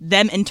 It's just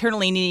them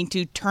internally needing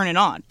to turn it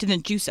on, to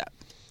then juice up.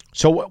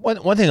 So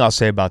one thing I'll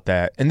say about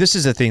that, and this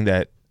is a thing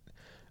that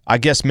I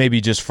guess maybe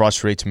just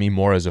frustrates me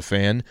more as a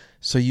fan.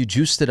 So you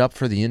juiced it up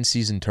for the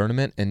in-season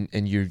tournament,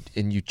 and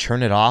you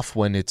turn it off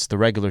when it's the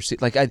regular season.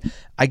 Like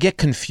I get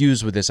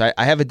confused with this. I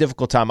have a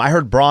difficult time. I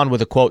heard Braun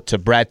with a quote to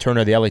Brad Turner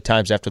of the LA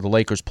Times after the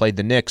Lakers played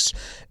the Knicks,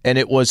 and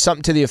it was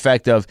something to the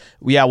effect of,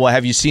 "Yeah, well,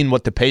 have you seen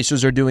what the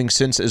Pacers are doing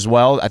since as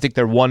well? I think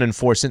they're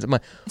 1-4 since."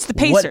 It's the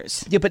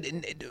Pacers. Yeah, but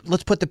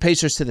let's put the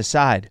Pacers to the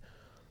side.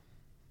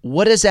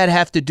 What does that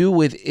have to do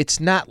with? It's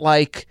not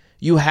like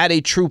you had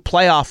a true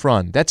playoff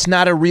run. That's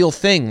not a real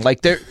thing.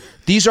 Like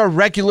these are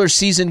regular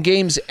season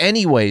games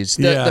anyways.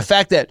 The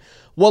fact that,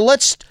 well,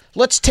 let's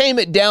tame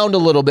it down a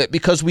little bit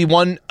because we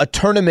won a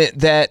tournament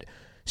that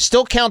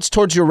still counts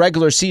towards your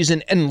regular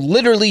season and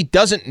literally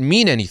doesn't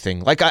mean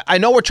anything. Like I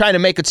know we're trying to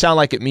make it sound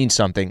like it means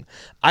something.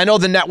 I know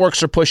the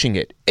networks are pushing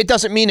it. It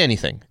doesn't mean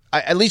anything.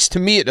 At least to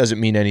me, it doesn't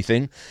mean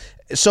anything.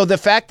 So the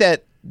fact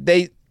that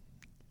they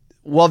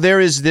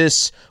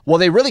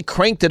really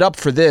cranked it up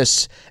for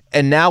this,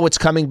 and now it's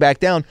coming back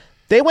down.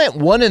 They went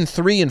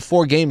 1-3 in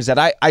 4 games that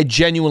I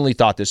genuinely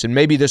thought this, and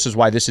maybe this is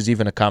why this is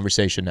even a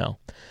conversation now.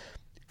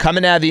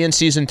 Coming out of the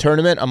in-season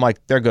tournament, I'm like,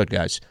 they're good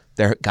guys.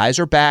 Their guys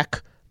are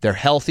back. They're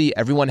healthy.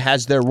 Everyone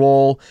has their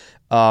role.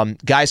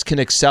 Guys can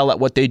excel at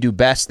what they do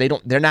best.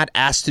 They're not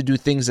asked to do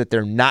things that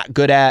they're not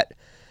good at.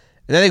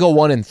 And then they go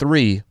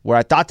 1-3, where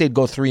I thought they'd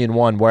go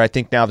 3-1, where I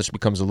think now this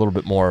becomes a little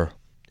bit more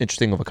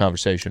interesting of a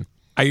conversation.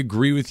 I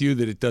agree with you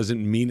that it doesn't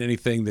mean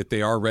anything, that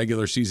they are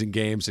regular season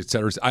games, et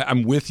cetera.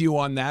 I'm with you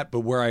on that,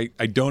 but where I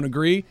don't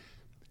agree,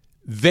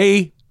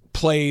 they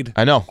played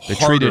they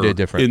treated it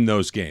different in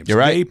those games. You're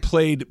right. They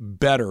played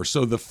better.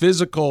 So the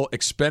physical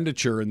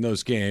expenditure in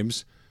those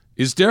games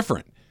is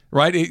different.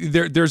 right?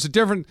 There's a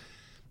different.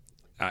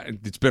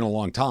 It's been a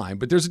long time,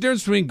 but there's a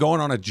difference between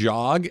going on a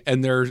jog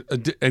and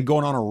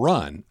going on a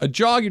run. A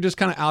jog, you're just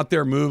kind of out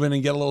there moving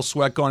and get a little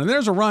sweat going. And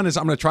there's a run is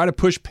I'm going to try to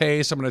push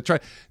pace. I'm going to try,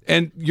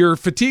 and your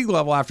fatigue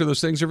level after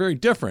those things are very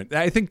different.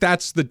 I think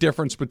that's the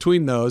difference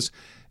between those.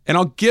 And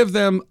I'll give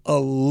them a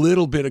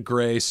little bit of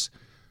grace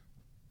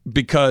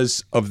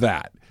because of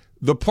that.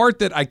 The part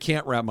that I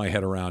can't wrap my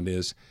head around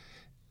is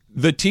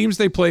the teams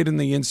they played in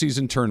the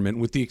in-season tournament,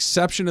 with the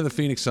exception of the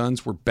Phoenix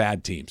Suns, were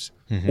bad teams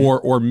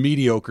or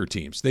mediocre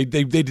teams. They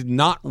did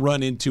not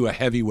run into a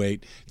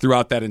heavyweight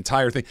throughout that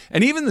entire thing.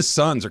 And even the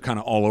Suns are kind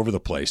of all over the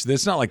place.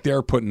 It's not like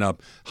they're putting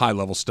up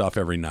high-level stuff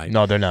every night.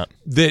 No, they're not.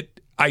 That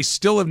I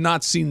still have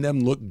not seen them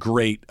look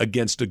great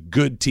against a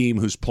good team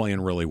who's playing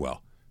really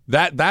well.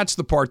 That's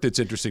the part that's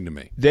interesting to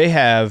me. They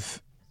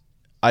have,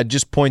 I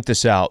just point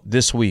this out,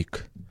 this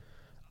week.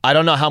 I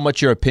don't know how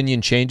much your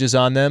opinion changes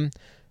on them.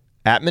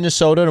 At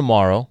Minnesota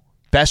tomorrow,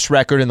 best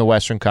record in the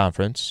Western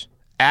Conference.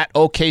 At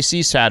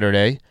OKC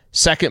Saturday,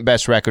 second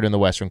best record in the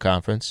Western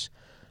Conference.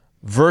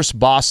 Versus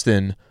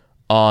Boston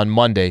on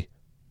Monday,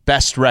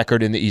 best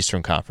record in the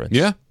Eastern Conference.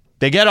 Yeah.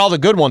 They get all the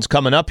good ones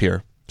coming up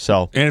here.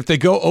 So, and if they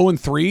go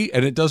 0-3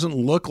 and it doesn't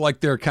look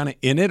like they're kind of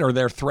in it or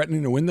they're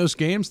threatening to win those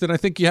games, then I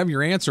think you have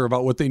your answer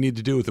about what they need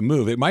to do with the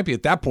move. It might be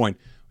at that point,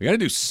 we got to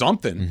do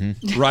something,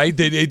 right?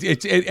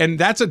 And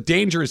that's a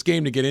dangerous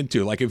game to get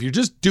into. Like if you're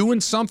just doing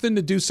something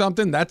to do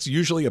something, that's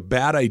usually a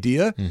bad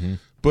idea.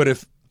 But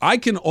if I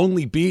can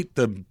only beat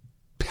the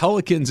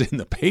Pelicans and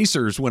the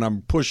Pacers when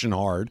I'm pushing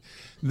hard,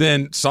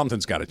 then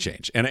something's got to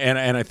change. And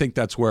I think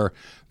that's where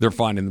they're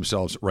finding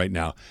themselves right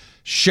now.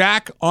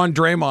 Shaq on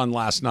Draymond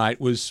last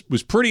night was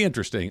pretty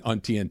interesting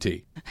on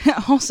TNT.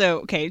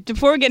 Also, okay,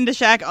 before we get into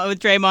Shaq with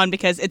Draymond,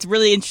 because it's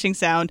really interesting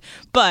sound,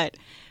 but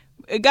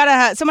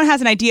someone has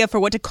an idea for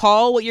what to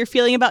call what you're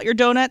feeling about your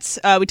donuts.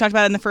 We talked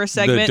about it in the first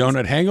segment. The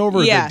donut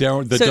hangover, yeah. the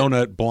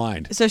donut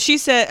blind. So she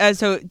said.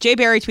 So Jay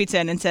Barry tweets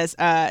in and says,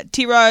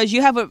 "T-Raj,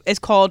 you have it's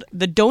called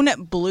the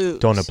donut blues.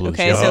 Donut blues.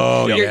 Okay, Yeah.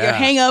 so your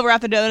hangover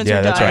after donuts Yeah,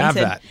 are that's done. right. I have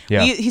Said, that.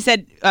 Yeah. he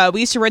said we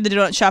used to raid the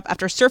donut shop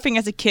after surfing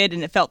as a kid,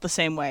 and it felt the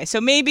same way.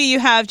 So maybe you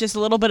have just a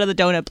little bit of the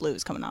donut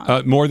blues coming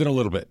on. More than a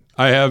little bit.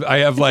 I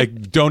have like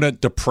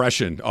donut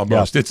depression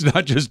almost. It's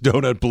not just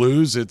donut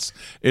blues.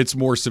 It's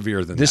more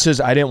severe than this that.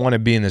 is, I didn't want to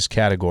be in this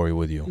category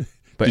with you,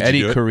 but Did you Eddie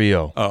do it?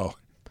 Carrillo. Oh.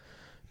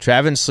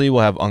 Travis Lee will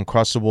have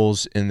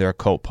Uncrustables in their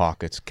coat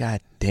pockets.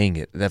 God dang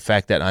it. The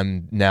fact that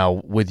I'm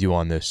now with you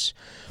on this.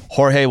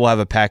 Jorge will have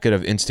a packet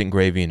of instant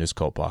gravy in his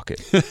coat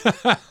pocket.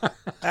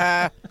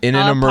 In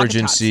an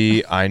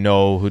emergency, I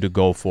know who to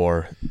go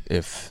for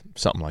if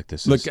something like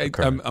this is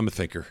occurring. I'm a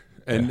thinker.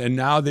 And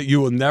now that you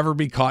will never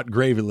be caught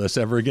gravyless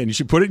ever again, you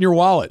should put it in your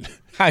wallet.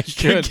 I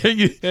should.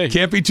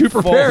 Can't be too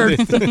prepared.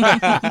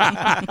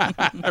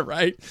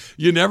 Right?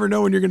 You never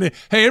know when you're going to.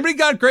 Hey, anybody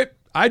got grape?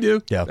 I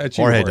do. Yeah, That's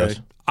you, Jorge Jorge.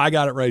 does. I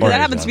got it right Jorge here.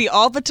 That happens to me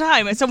all the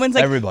time. And someone's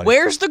like, Everybody.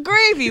 "Where's the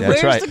gravy? That's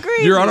Where's right. the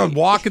gravy?" You're on a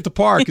walk at the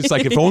park. It's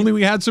like, if only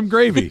we had some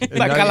gravy. And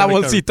La now you gotta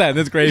cover- calabocita in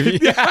this gravy.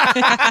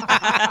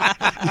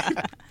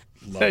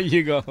 There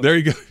you go. There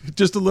you go.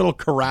 Just a little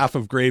carafe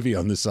of gravy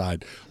on the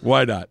side.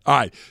 Why not? All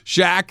right.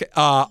 Shaq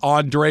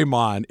on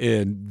Draymond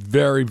in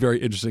very, very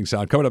interesting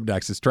sound. Coming up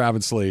next, it's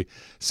Travis Lee,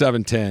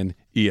 710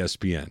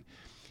 ESPN.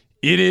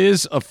 It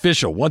is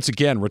official. Once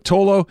again,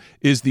 Rotolo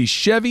is the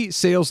Chevy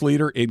sales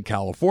leader in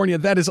California.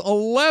 That is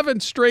 11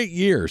 straight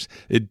years.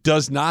 It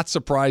does not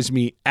surprise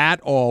me at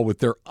all with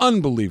their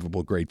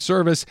unbelievable great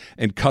service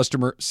and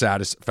customer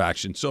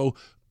satisfaction. So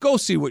go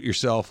see what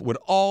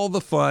all the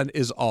fun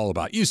is all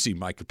about. You see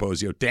Mike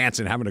Capozio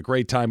dancing, having a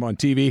great time on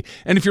TV.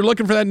 And if you're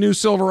looking for that new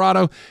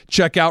Silverado,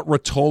 check out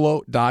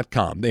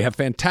Rotolo.com. They have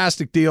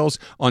fantastic deals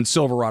on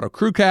Silverado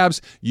crew cabs.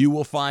 You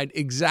will find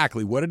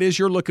exactly what it is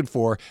you're looking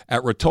for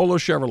at Rotolo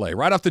Chevrolet,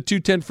 right off the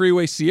 210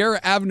 freeway, Sierra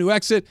Avenue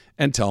exit,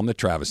 and tell them that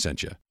Travis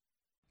sent you.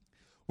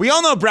 We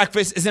all know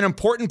breakfast is an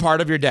important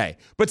part of your day,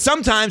 but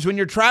sometimes when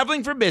you're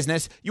traveling for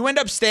business, you end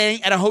up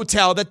staying at a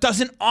hotel that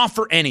doesn't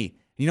offer any.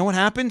 You know what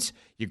happens?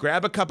 You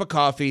grab a cup of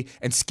coffee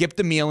and skip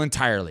the meal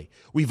entirely.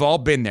 We've all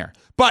been there.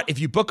 But if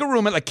you book a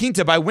room at La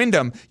Quinta by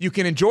Wyndham, you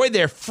can enjoy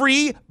their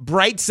free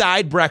Bright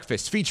Side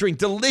breakfast featuring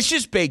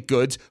delicious baked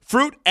goods,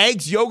 fruit,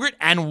 eggs, yogurt,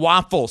 and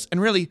waffles. And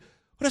really,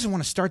 who doesn't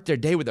want to start their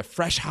day with a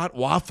fresh hot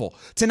waffle?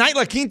 Tonight,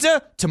 La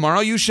Quinta, tomorrow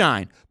you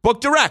shine. Book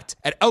direct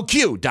at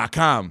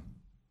LQ.com.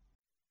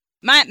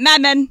 Mad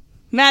Men.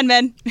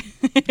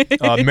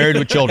 Married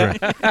with Children.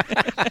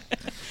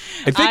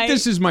 I think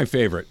this is my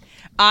favorite.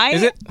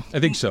 Is it? I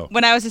think so.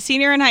 When I was a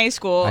senior in high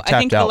school, I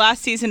think out. the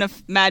last season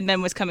of Mad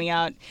Men was coming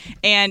out,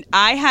 and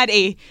I had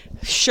a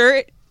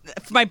shirt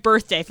for my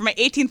birthday. For my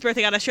 18th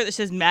birthday, I got a shirt that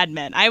says Mad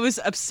Men. I was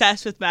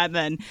obsessed with Mad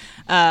Men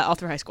all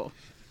through high school.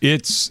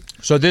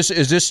 So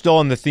is this still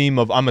on the theme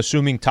of, I'm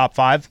assuming, top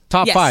five?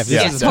 Top Yes. five. This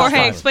Yes. is the top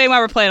Jorge, five. explain why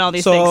we're playing all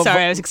these So, things.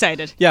 Sorry, I was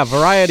excited. Yeah,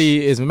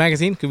 Variety is a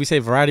magazine. Could we say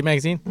Variety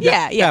magazine?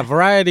 Yeah.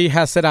 Variety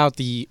has set out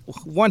the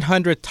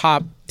 100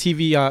 top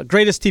TV,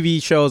 greatest TV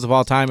shows of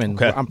all time,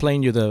 and Okay. I'm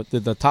playing you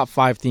the top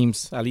five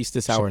themes at least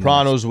this hour.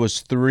 Sopranos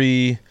was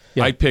 3.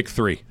 Yeah. I picked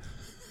 3.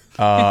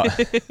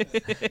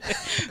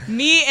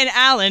 Me and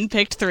Alan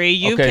picked 3.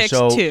 You Okay, picked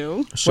so-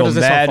 2. So Where does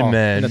this Mad all fall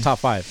Men. in the top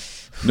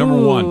 5? Number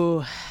 1.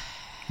 Ooh.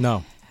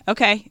 No.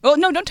 Okay. Oh,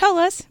 no, don't tell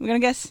us. We're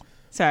going to guess.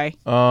 Sorry.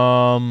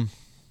 All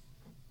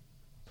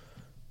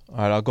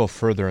right, I'll go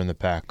further in the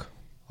pack.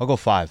 I'll go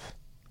 5.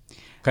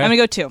 Okay. I'm going to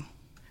go 2.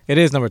 It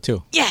is number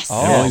 2. Yes.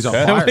 Emily's on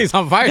fire. Everybody's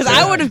on fire. Because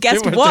I would have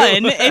guessed 1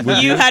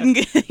 if you hadn't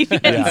said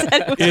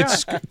it was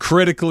It's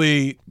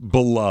critically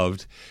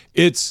beloved.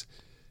 It's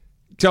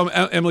tell me,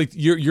 Emily,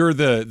 you're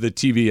the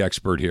TV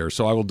expert here,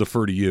 so I will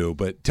defer to you.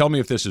 But tell me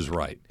if this is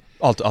right.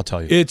 I'll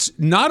tell you. It's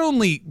not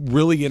only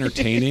really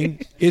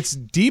entertaining; it's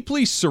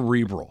deeply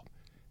cerebral.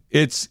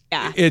 It's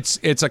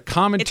a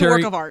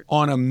commentary of art.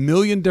 on a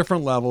million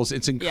different levels.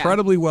 It's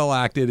incredibly well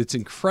acted. It's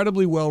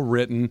incredibly well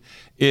written.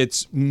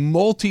 It's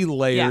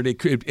multi-layered.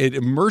 Yeah. It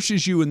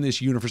immerses you in this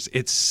universe.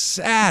 It's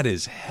sad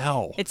as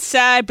hell. It's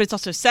sad, but it's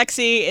also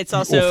sexy. It's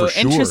also for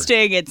sure.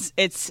 interesting.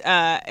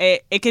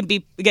 It can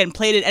be, again,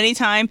 played at any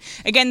time.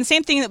 Again, the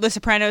same thing that with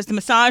Sopranos. The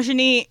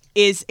misogyny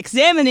is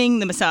examining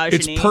the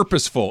misogyny. It's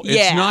purposeful. It's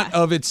Yeah. not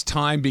of its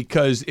time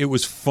because it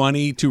was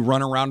funny to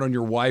run around on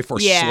your wife or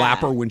Yeah. slap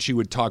her when she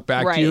would talk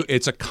back Right. to you.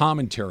 It's a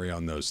commentary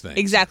on those things.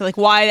 Exactly, like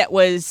why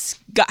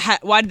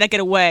did that get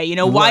away? You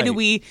know, why do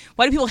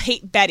Right. people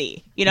hate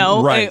Betty? You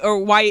know, Right. or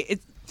why?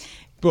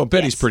 Well,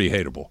 Betty's Yes. pretty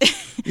hateable.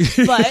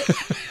 But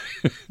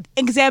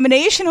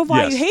examination of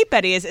why Yes. you hate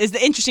Betty is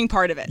the interesting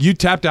part of it. You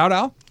tapped out,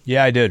 Al?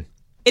 Yeah, I did.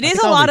 It is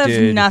think a I lot of only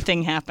did-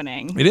 nothing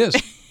happening. It is.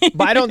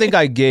 But I don't think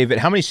I gave it.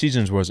 How many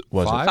seasons was it?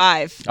 5?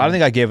 5. I don't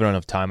think I gave it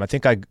enough time. I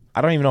think I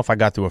don't even know if I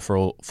got through a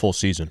full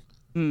season.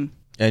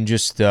 And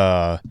just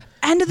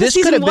End of the This could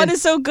season have 1 been-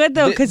 is so good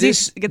though because you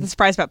this- get the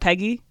surprise about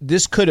Peggy.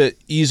 this could have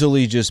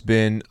easily just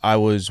been I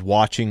was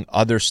watching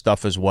other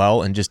stuff as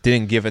well and just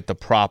didn't give it the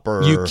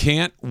proper. You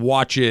can't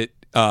watch it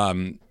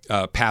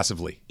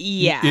passively.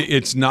 Yeah.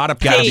 It's not a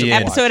Gotta passive be in.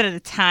 watch. Episode at a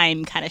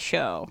time kind of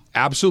show.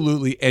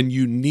 Absolutely. And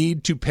you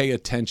need to pay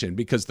attention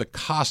because the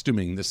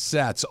costuming, the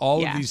sets,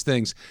 all Yeah. of these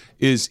things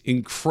is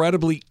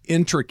incredibly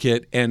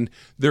intricate. And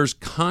there's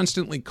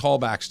constantly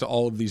callbacks to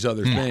all of these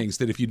other things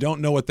that if you don't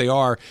know what they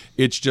are,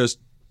 it's just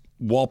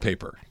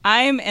wallpaper.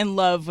 I'm in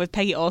love with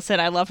Peggy Olson.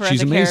 I love her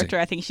She's as a amazing. character.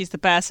 I think she's the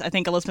best. I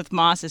think Elizabeth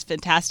Moss is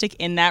fantastic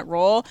in that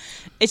role.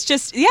 It's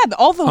just,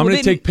 all the I'm going to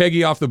women- take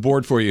Peggy off the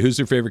board for you. Who's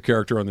your favorite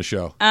character on the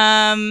show?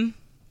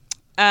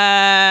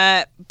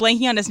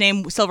 blanking on his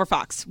name, Silver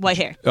Fox, white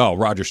hair. Oh,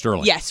 Roger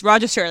Sterling. Yes,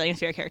 Roger Sterling is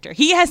favorite character.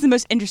 He has the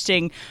most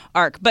interesting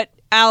arc. But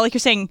Al, like you're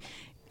saying,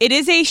 it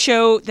is a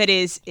show that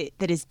is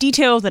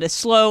detailed, that is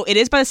slow. It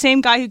is by the same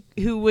guy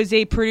who was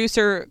a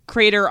producer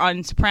creator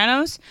on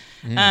Sopranos.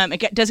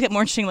 It does get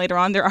more interesting later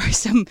on.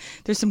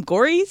 There's some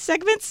gory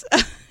segments,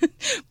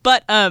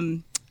 but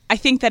I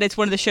think that it's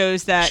one of the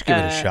shows that Just give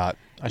it a shot.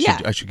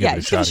 I should give it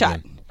a just shot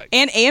again.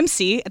 And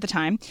AMC at the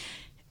time,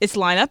 its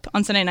lineup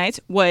on Sunday nights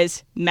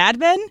was Mad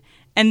Men,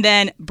 and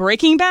then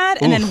Breaking Bad,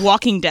 and then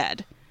Walking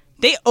Dead.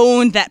 They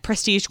owned that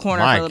prestige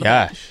corner for a My little bit.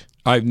 gosh.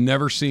 I've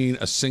never seen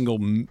a single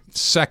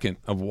second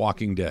of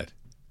Walking Dead.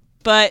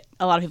 But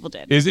a lot of people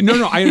did. Is it?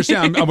 No, I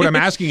understand. What I'm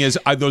asking is,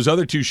 those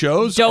other two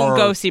shows. Don't are-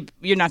 go see.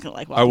 You're not going to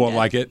like Walking I won't Dead.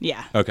 like it.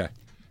 Yeah. Okay.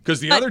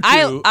 Because the But other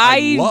two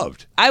I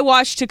loved. I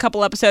watched a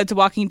couple episodes of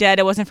Walking Dead.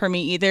 It wasn't for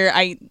me either.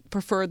 I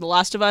prefer The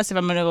Last of Us if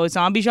I'm going to go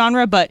zombie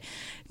genre, but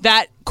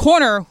that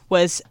corner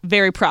was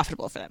very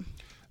profitable for them.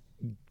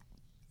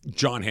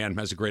 John Hamm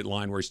has a great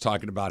line where he's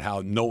talking about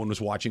how no one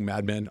was watching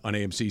Mad Men on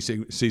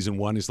AMC season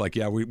 1. He's like,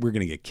 yeah, we're going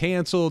to get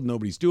canceled.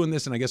 Nobody's doing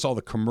this. And I guess all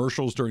the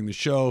commercials during the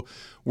show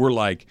were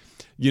like,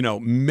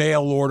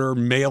 mail order,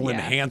 mail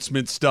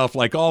enhancement stuff,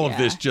 like all of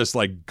this just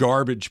like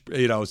garbage,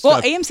 Well,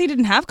 stuff. AMC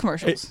didn't have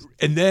commercials.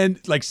 And then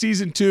like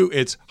season 2,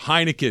 it's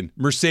Heineken,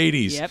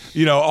 Mercedes,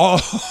 Yep.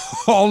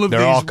 all of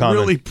They're all these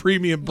coming. really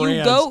premium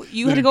brands.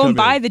 You that had to go come and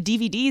buy in. the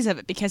DVDs of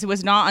it because it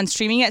was not on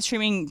streaming yet.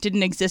 Streaming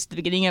didn't exist at the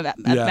beginning of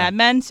Yeah. Mad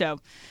Men, so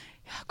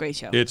great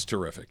show. It's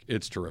terrific.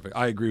 It's terrific.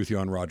 I agree with you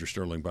on Roger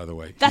Sterling, by the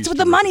way. That's He's what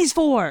the terrific. money's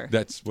for.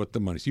 That's what the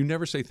money's. You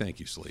never say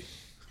thank you, Slee.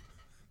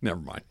 Never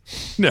mind.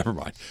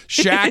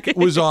 Shaq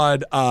was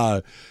on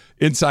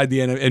Inside the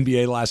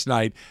NBA last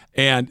night,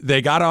 and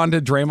they got on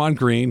to Draymond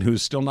Green,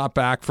 who's still not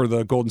back for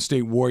the Golden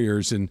State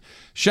Warriors. And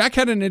Shaq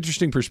had an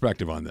interesting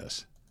perspective on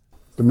this.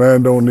 The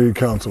man don't need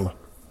counseling.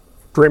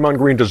 Draymond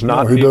Green does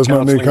not He need does not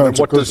counseling. need Then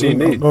counseling. What does he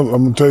need? No, I'm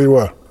going to tell you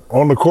what.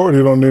 On the court,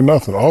 he don't need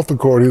nothing. Off the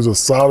court, he's a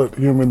solid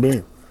human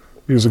being.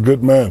 He's a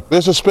good man. They're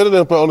suspending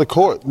him on the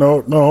court.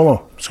 No, hold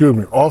on. Excuse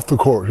me. Off the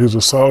court, he's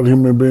a solid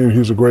human being.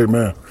 He's a great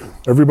man.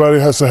 Everybody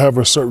has to have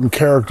a certain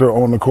character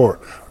on the court.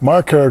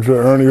 My character,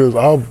 Ernie, is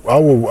I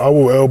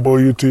will elbow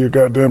you till your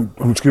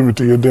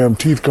till your damn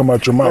teeth come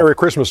out your mouth. Merry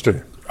Christmas to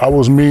you. I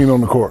was mean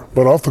on the court,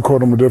 but off the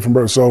court, I'm a different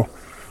person. So,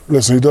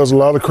 listen, he does a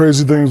lot of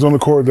crazy things on the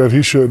court that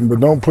he shouldn't, but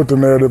don't put the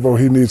narrative,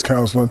 he needs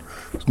counseling.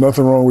 There's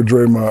nothing wrong with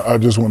Draymond. I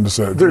just wanted to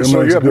say it. So Draymond's you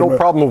a have good no man.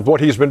 problem with what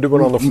he's been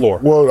doing on the floor?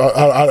 Well,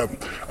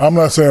 I'm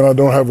not saying I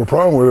don't have a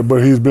problem with it,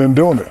 but he's been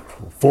doing it.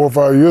 4 or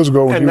 5 years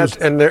ago when And he that's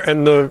was, and they're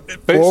and the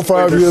 4 or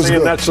 5 they're years saying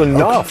ago. that's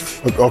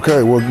enough.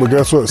 Okay, well, but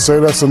guess what? Say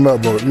that's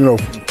enough, but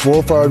 4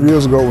 or 5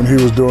 years ago when he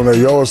was doing that,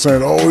 y'all was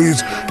saying, "Oh,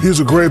 he's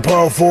a great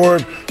power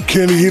forward.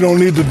 Kenny, he don't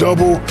need the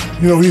double.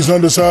 He's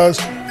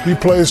undersized. He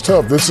plays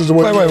tough. This is the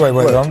way."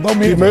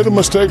 Wait. He made a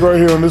mistake right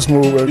here on this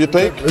move. You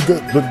think?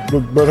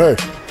 But hey,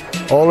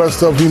 all that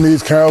stuff, he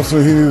needs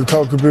counseling. He needs to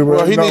talk to people.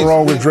 Well, There's nothing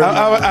wrong with Draymond.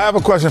 I have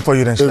a question for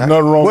you then. There's Shaq.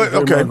 nothing wrong with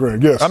Okay. Draymond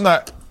Green. Yes. I'm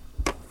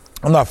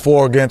not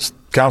for or against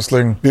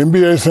counseling. The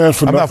NBA stands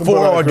for I'm not nothing for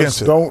but or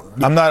actors. against it.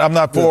 I'm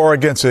not for or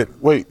against it.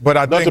 Wait, but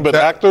I nothing think but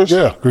that, actors?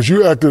 Yeah, because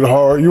you acted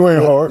hard. You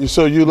ain't hard.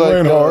 So you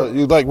ain't hard.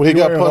 when he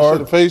got ain't punched hard.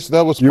 in the face,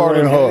 that was You part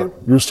of ain't the hard.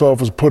 game? You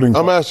soft as pudding.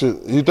 I'm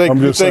asking, you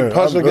think saying,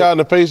 punching a guy in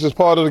the face is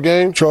part of the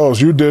game? Charles,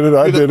 you did it.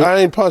 I did it. I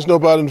ain't punched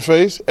nobody in the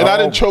face, and I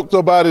didn't choke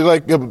nobody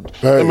like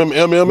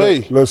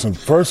MMA. Listen,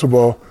 first of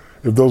all,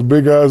 if those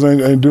big guys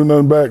ain't do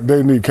nothing back,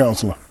 they need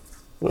counseling.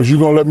 Is you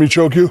gonna let me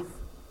choke you?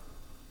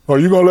 Or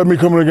you gonna let me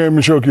come in the game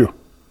and choke you?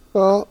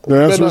 Well,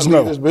 The answer is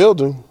no. This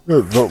building.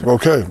 Yeah,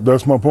 okay,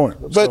 that's my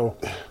point. But so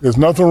there's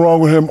nothing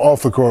wrong with him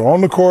off the court. On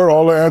the court,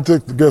 all the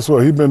antics, guess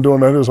what? He's been doing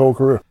that his whole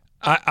career.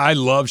 I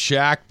love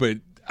Shaq, but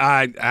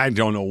I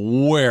don't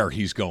know where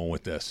he's going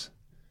with this.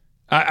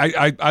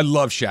 I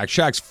love Shaq.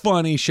 Shaq's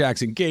funny.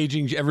 Shaq's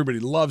engaging. Everybody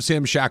loves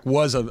him. Shaq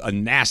was a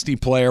nasty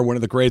player, one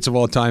of the greats of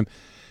all time.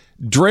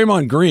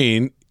 Draymond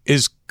Green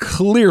is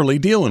clearly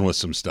dealing with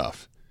some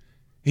stuff.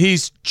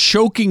 He's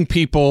choking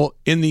people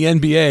in the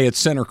NBA at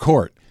center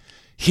court.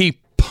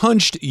 He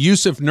punched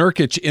Yusuf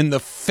Nurkic in the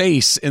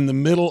face in the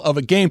middle of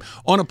a game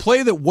on a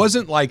play that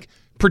wasn't like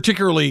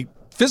particularly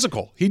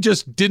physical. He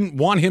just didn't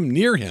want him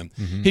near him.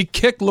 Mm-hmm. He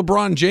kicked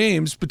LeBron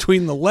James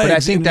between the legs. But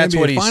I think that's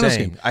what he's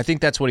saying. Game. I think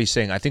that's what he's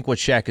saying. I think what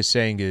Shaq is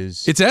saying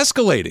is it's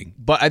escalating.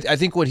 But I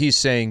think what he's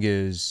saying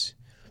is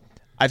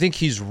I think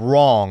he's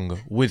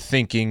wrong with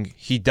thinking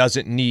he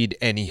doesn't need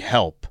any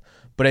help.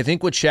 But I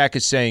think what Shaq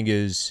is saying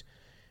is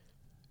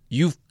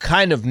you've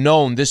kind of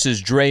known this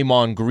is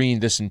Draymond Green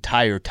this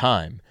entire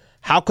time.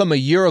 How come a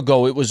year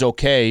ago it was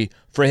okay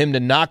for him to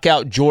knock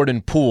out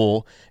Jordan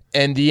Poole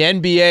and the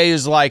NBA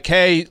is like,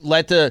 hey,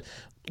 we're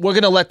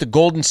going to let the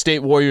Golden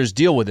State Warriors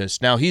deal with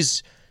this. Now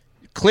he's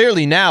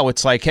clearly now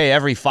it's like, hey,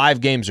 every 5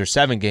 games or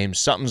 7 games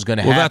something's going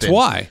to happen. Well, that's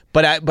why.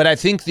 But I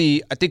think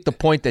the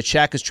point that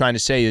Shaq is trying to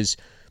say is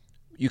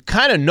you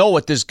kind of know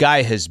what this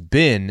guy has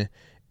been,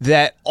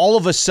 that all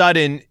of a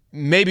sudden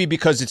maybe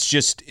because it's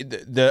just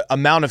the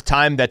amount of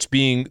time that's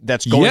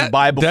going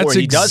by before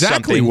he does something. That's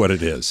exactly what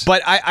it is.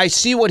 But I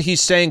see what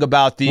he's saying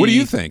about the... What do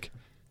you think?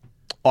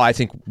 Oh, I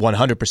think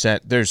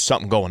 100% there's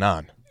something going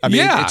on. I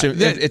mean,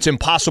 it's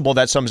impossible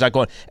that something's not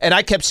going on. And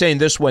I kept saying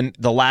this when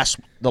the last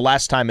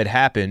time it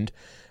happened.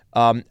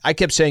 I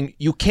kept saying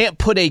you can't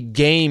put a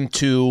game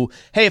to,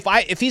 hey,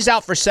 if he's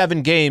out for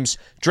 7 games,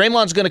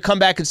 Draymond's going to come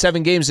back in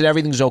 7 games and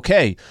everything's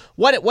okay.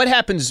 What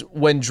happens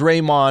when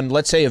Draymond,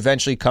 let's say,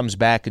 eventually comes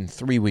back in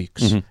 3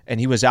 weeks and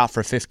he was out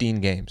for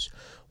 15 games?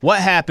 What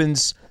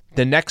happens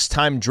the next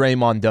time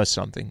Draymond does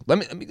something?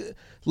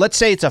 Let's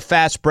say it's a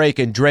fast break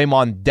and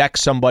Draymond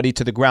decks somebody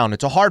to the ground.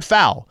 It's a hard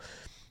foul.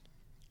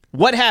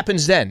 What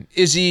happens then?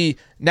 Is he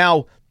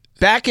now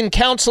back in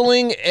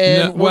counseling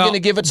and we're going to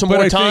give it some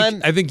more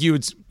time? I think you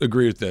would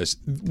agree with this.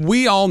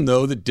 We all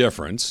know the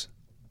difference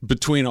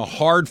between a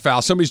hard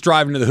foul. Somebody's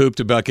driving to the hoop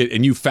to bucket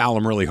and you foul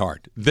them really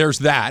hard. There's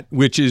that,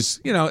 which is,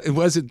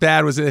 was it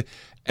bad? Was it?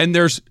 And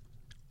there's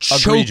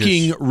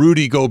choking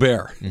Rudy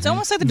Gobert. It's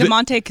almost like the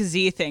DeMonte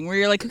Kazee thing where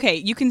you're like, okay,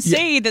 you can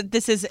say that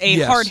this is a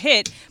hard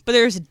hit, but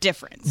there's a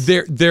difference.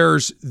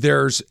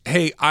 There's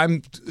hey,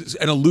 I'm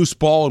in a loose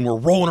ball and we're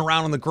rolling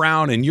around on the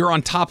ground and you're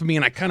on top of me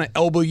and I kind of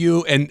elbow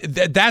you and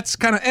that's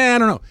kind of I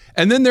don't know.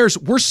 And then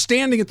we're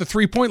standing at the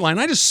 3-point line.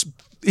 I just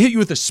hit you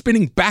with a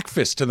spinning back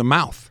fist to the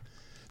mouth.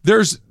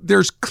 There's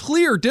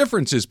clear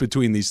differences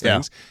between these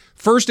things. Yeah.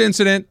 First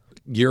incident,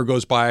 year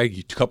goes by,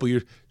 a couple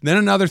years, then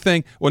another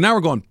thing. Well, now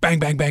we're going bang,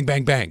 bang, bang,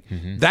 bang, bang.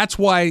 Mm-hmm. That's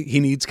why he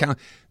needs count.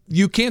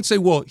 You can't say,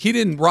 well, he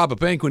didn't rob a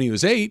bank when he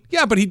was 8.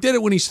 Yeah, but he did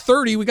it when he's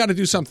 30. We got to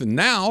do something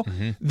now.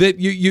 Mm-hmm. That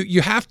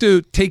you have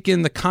to take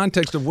in the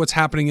context of what's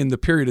happening in the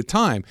period of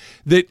time.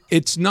 That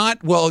it's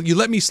not, well, you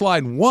let me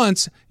slide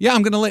once. Yeah,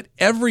 I'm going to let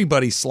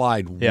everybody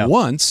slide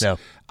once. Yeah.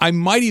 I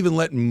might even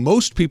let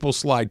most people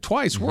slide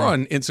twice. Mm-hmm. We're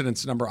on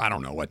incidence number,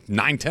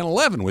 9, 10,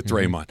 11 with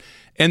Draymond. Mm-hmm.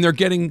 And they're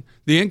getting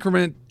the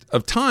increment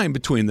of time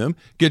between them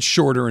gets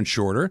shorter and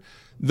shorter.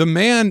 The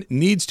man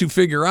needs to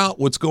figure out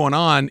what's going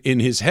on in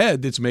his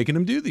head that's making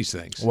him do these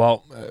things.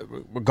 Well,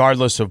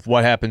 regardless of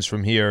what happens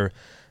from here,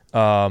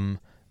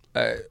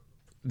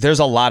 there's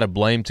a lot of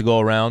blame to go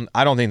around.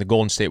 I don't think the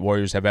Golden State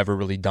Warriors have ever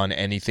really done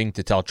anything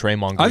to tell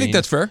Draymond Green. I think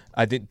that's fair.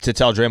 I think to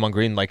tell Draymond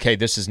Green, like, hey,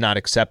 this is not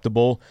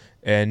acceptable.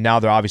 And now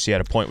they're obviously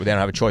at a point where they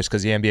don't have a choice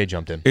because the NBA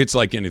jumped in. It's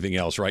like anything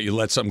else, right? You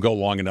let something go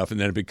long enough, and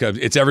then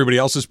it's everybody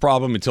else's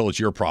problem until it's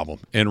your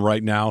problem. And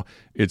right now,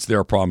 it's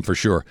their problem for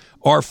sure.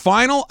 Our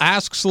final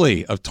Ask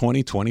Slee of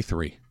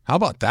 2023. How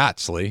about that,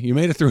 Slee? You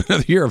made it through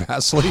another year of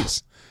Ask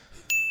Slees.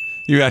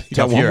 You got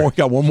one more. You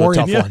got one more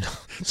in you.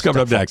 It's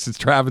coming up next. It's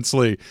Travis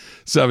Lee,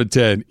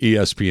 710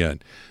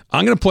 ESPN.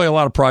 I'm going to play a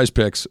lot of Prize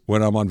Picks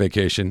when I'm on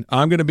vacation.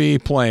 I'm going to be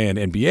playing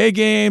NBA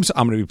games.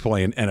 I'm going to be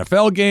playing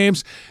NFL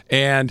games.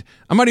 And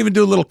I might even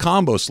do a little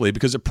combo sleeve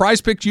because at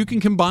Prize Picks, you can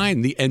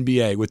combine the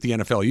NBA with the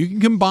NFL. You can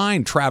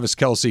combine Travis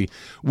Kelce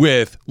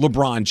with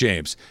LeBron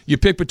James. You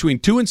pick between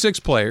 2 and 6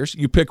 players.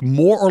 You pick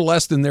more or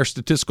less than their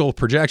statistical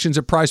projections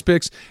at Prize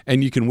Picks,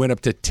 and you can win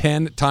up to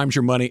 10 times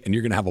your money, and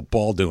you're going to have a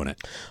ball doing it.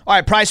 All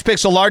right, Prize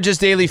Picks, the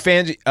largest daily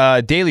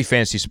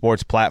fantasy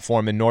sports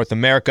platform in North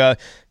America.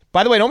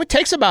 By the way, it only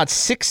takes about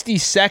 60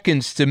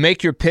 seconds to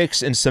make your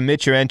picks and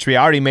submit your entry.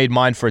 I already made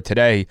mine for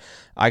today.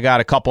 I got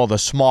a couple of the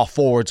small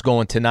forwards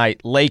going tonight,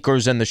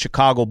 Lakers and the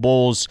Chicago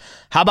Bulls.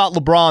 How about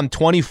LeBron,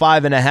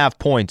 25.5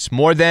 points,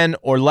 more than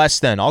or less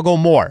than? I'll go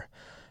more.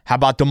 How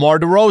about DeMar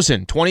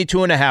DeRozan,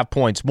 22.5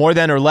 points, more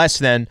than or less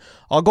than?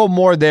 I'll go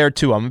more there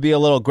too. I'm going to be a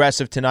little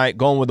aggressive tonight,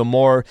 going with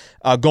more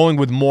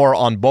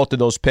on both of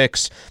those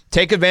picks.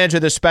 Take advantage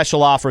of this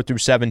special offer through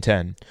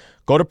 710.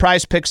 Go to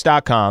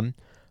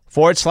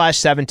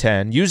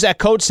prizepicks.com/710. Use that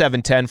code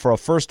 710 for a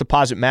first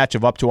deposit match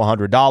of up to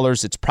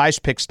 $100. It's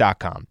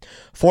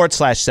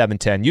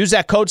prizepicks.com/710. Use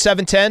that code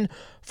 710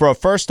 for a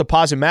first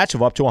deposit match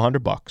of up to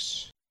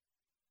 $100.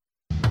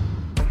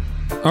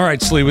 All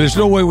right, Slee, there's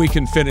no way we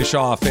can finish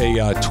off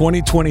a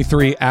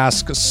 2023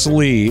 Ask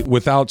Slee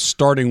without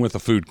starting with a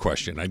food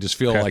question. I just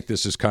feel like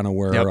this is kind of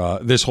where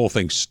this whole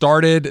thing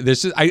started.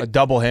 This is a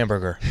double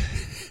hamburger.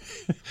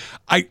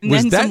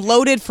 Some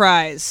loaded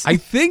fries. I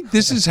think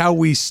this is how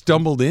we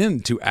stumbled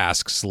into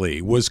Ask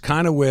Slee, was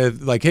kind of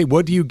with like, hey,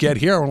 what do you get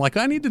here? And we're like,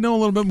 I need to know a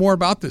little bit more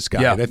about this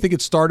guy. Yeah. And I think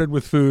it started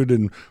with food,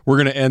 and we're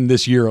going to end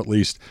this year at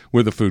least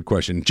with a food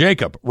question.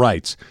 Jacob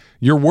writes,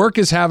 your work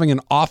is having an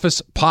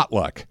office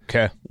potluck.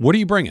 Okay. What are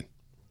you bringing?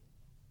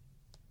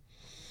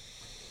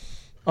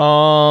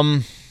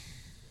 I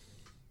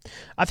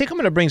think I'm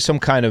going to bring some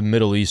kind of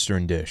Middle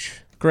Eastern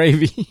dish.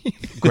 Gravy.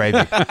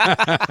 Gravy.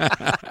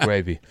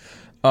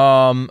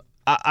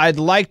 I'd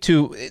like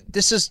to.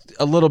 This is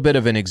a little bit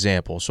of an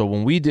example. So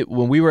when we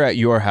were at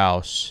your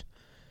house,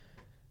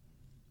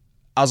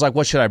 I was like,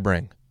 "What should I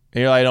bring?"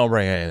 And you're like, "I don't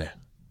bring anything."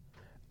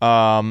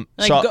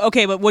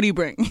 Okay, but what do you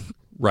bring?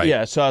 Right.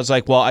 Yeah. So I was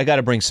like, "Well, I got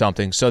to bring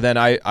something." So then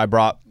I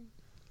brought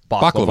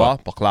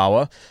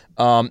baklava.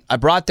 I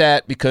brought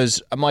that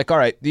because I'm like, all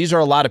right, these are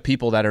a lot of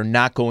people that are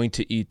not going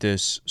to eat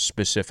this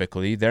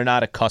specifically. They're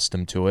not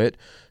accustomed to it.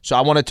 So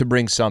I wanted to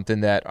bring something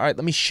that, all right,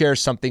 let me share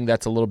something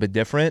that's a little bit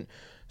different.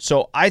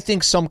 So I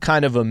think some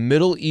kind of a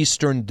Middle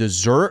Eastern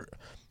dessert.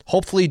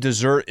 Hopefully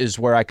dessert is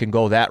where I can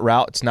go that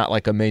route. It's not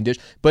like a main dish.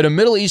 But a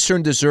Middle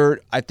Eastern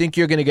dessert, I think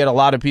you're going to get a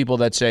lot of people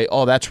that say,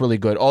 oh, that's really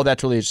good. Oh,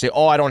 that's really interesting.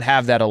 Oh, I don't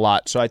have that a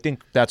lot. So I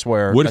think that's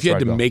where. What if you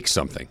had to make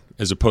something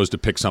as opposed to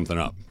pick something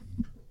up?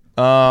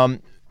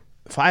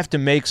 If I have to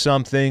make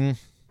something,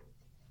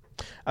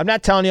 I'm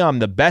not telling you I'm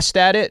the best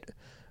at it,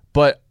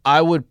 but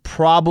I would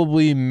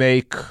probably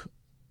make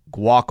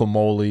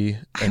guacamole.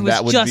 And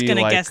I was just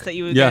going to guess that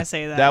you were going to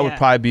say that. That would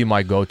probably be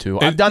my go-to.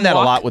 I've done that a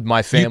lot with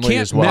my family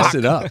as well. You can't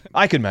mess it up.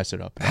 I can mess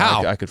it up.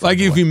 How? I could like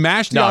if you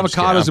mashed the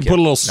avocados and put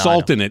a little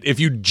salt in it, if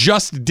you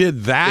just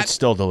did that, it's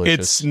still delicious.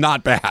 It's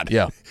not bad.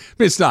 Yeah.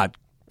 It's not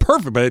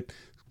perfect, but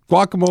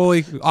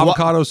guacamole,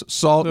 avocados,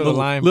 salt, little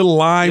lime.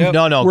 Yep.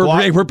 No,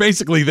 we're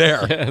basically there.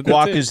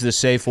 Guac is the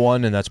safe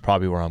one, and that's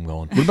probably where I'm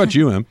going. What about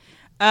you, Em?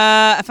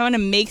 If I want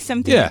to make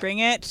something, bring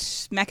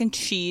it. Mac and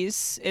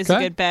cheese is a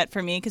good bet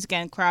for me because,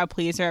 again, crowd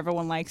pleaser.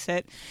 Everyone likes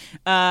it.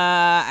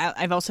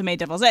 I've also made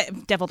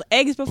deviled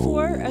eggs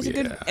before as a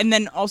good, and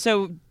then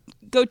also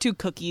go-to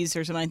cookies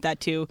or something like that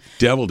too.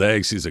 Deviled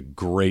eggs is a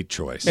great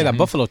choice. Yeah, that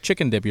buffalo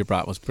chicken dip you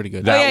brought was pretty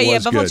good.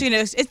 Buffalo chicken.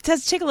 It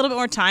does take a little bit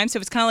more time, so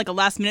if it's kind of like a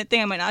last-minute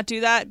thing, I might not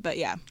do that. But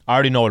yeah, I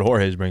already know what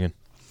Jorge's bringing.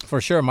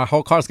 For sure, my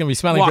whole car's gonna be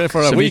smelling good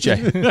for a week.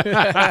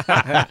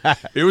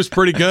 It was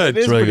pretty good.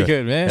 It is really pretty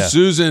good, man. Yeah.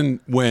 Susan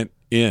went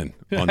in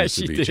on the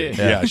She ceviche. did.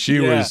 Yeah, she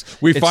was.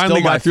 We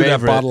finally got through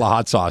that bottle of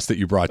hot sauce that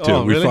you brought too.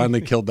 Oh, really? We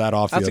finally killed that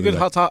off. That's the a good other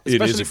hot sauce, day.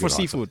 especially for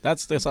seafood.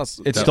 That's the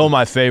sauce. It's still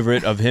my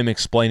favorite of him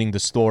explaining the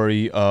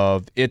story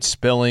of it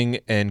spilling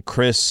and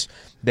Chris.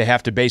 They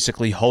have to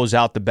basically hose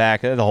out the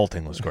back. The whole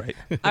thing was great.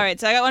 All right,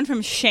 so I got one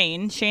from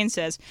Shane. Shane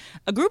says,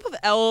 a group of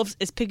elves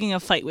is picking a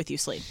fight with you,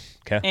 Slee.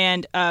 Okay.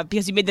 And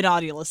because you made the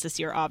naughty list this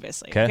year,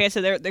 obviously. Okay.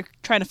 So they're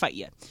trying to fight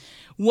you.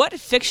 What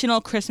fictional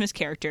Christmas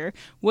character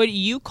would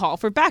you call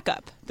for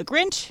backup? The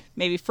Grinch?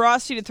 Maybe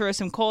Frosty to throw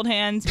some cold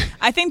hands?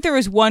 I think there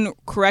was one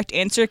correct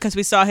answer because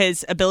we saw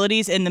his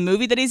abilities in the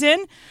movie that he's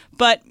in.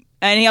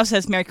 And he also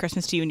says, Merry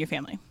Christmas to you and your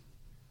family.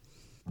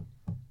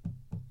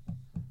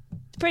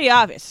 Pretty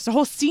obvious. There's a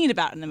whole scene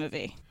about it in the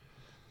movie.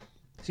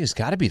 It's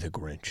got to be the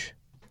Grinch.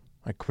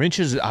 Like Grinch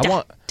is.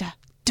 The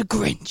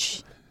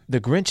Grinch. The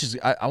Grinch is.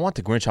 I want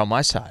the Grinch on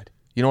my side.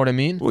 You know what I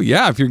mean? Well,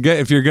 yeah. If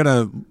you're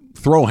gonna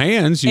throw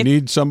hands, you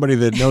need somebody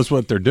that knows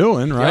what they're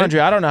doing, right? Andre,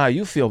 I don't know how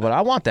you feel, but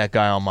I want that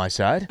guy on my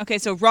side. Okay,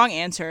 so wrong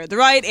answer. The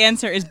right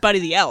answer is Buddy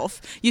the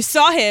Elf. You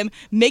saw him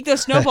make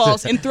those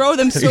snowballs and throw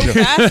them so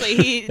fastly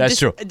he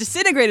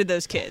disintegrated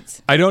those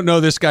kids. I don't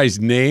know this guy's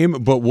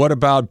name, but what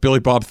about Billy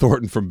Bob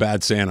Thornton from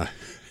Bad Santa?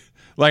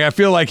 Like, I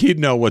feel like he'd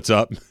know what's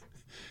up.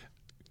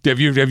 Have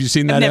you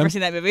seen that? I've never Em?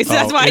 seen that movie, so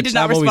that's why I did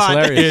not respond.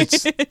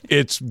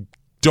 It's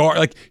dark.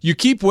 Like, you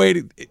keep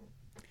waiting.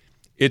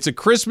 It's a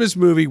Christmas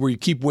movie where you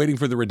keep waiting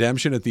for the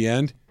redemption at the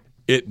end.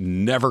 It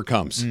never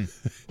comes.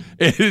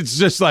 It's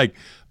just like,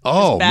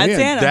 oh Bad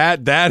man,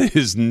 Santa. that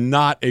is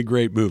not a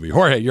great movie.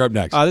 Jorge, you're up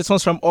next. This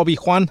one's from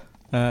Obi-Juan.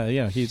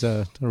 He's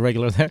a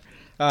regular there.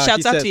 Shouts he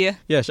out said- to you.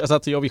 Yeah, shouts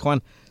out to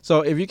Obi-Juan.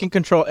 So if you can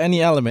control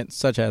any element,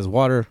 such as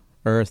water,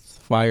 earth,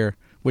 fire,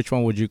 which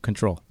one would you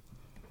control?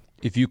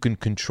 If you can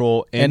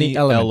control any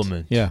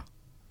element. Yeah.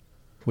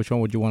 Which one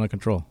would you want to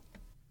control?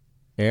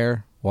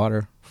 Air,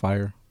 water,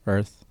 fire,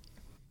 earth?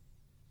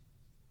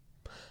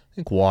 I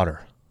think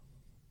water.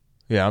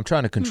 Yeah, I'm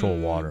trying to control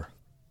water.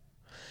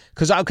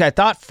 Because, I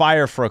thought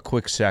fire for a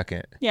quick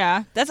second.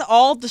 Yeah, that's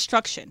all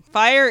destruction.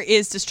 Fire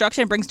is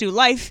destruction, brings new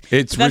life.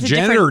 It's That's a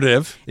different-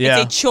 regenerative. Yeah.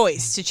 It's a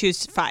choice to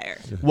choose fire.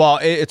 Well,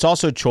 it's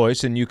also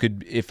choice, and you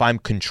could, if I'm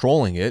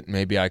controlling it,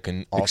 maybe I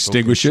can also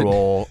Extinguish it?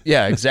 control.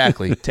 Yeah,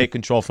 exactly. Take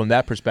control from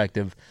that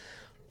perspective.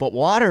 But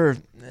water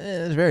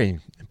is very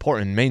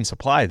important main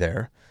supply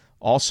there.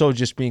 Also,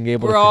 just being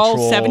able We're to all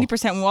control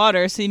 70%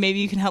 water, so maybe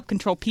you can help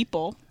control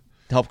people.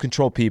 help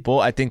control people.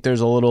 I think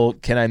there's a little.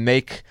 Can I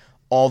make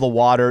all the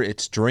water?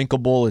 It's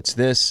drinkable. It's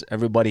this.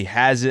 Everybody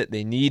has it.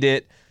 They need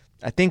it.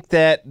 I think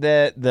that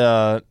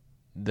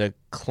the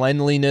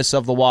cleanliness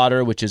of the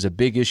water, which is a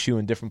big issue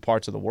in different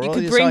parts of the world.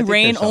 You could So I bring think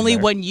rain there's something only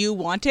there. when you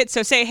want it.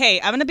 So say, hey,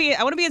 I want to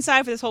be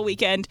inside for this whole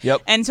weekend.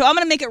 Yep. And so I'm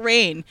going to make it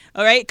rain.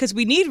 All right, because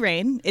we need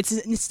rain. It's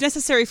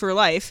necessary for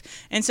life.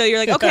 And so you're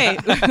like, okay,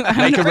 I'm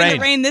going to bring the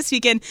rain this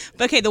weekend.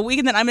 But okay, the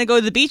weekend that I'm going to go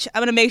to the beach, I'm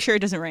going to make sure it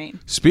doesn't rain.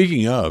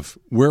 Speaking of,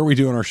 where are we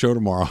doing our show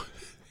tomorrow?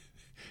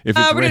 If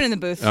We're doing it in the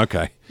booth.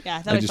 Okay.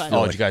 Yeah, that'll be fun.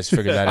 Oh, did you guys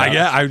figure that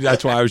out?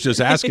 That's why I was just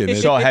asking.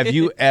 So, have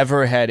you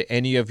ever had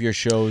any of your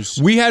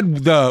shows? We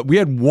had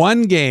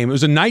one game. It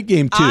was a night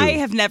game too. I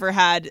have never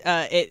had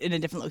it in a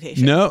different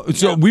location. No,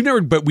 so we've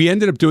never, but we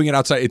ended up doing it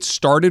outside. It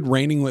started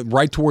raining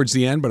right towards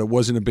the end, but it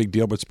wasn't a big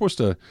deal. But it's supposed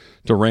to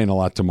rain a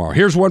lot tomorrow.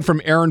 Here's one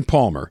from Aaron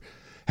Palmer.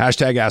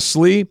 Hashtag Ask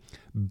Slee.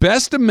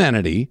 Best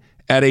amenity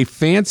at a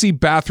fancy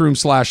bathroom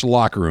 /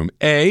 locker room.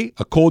 A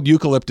cold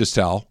eucalyptus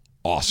towel.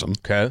 Awesome.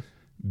 Okay.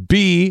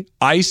 B,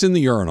 ice in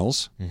the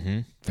urinals.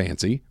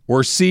 Fancy.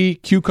 Or C,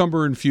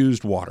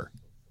 cucumber-infused water.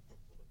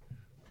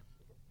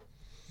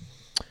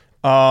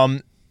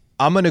 I'm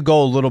going to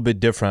go a little bit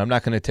different. I'm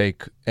not going to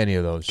take any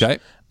of those. Okay.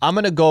 I'm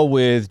going to go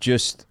with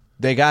just,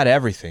 they got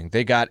everything.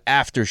 They got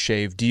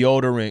aftershave,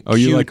 deodorant, Oh,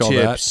 you like all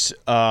that? Q-tips,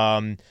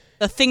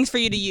 The things for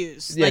you to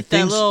use. yeah, like the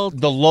things, little.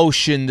 the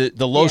lotion,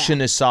 the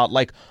lotion is solid.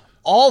 Like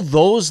all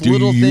those Do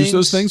little you things. use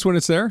those things when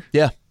it's there?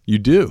 Yeah. You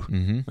do?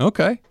 Mm-hmm.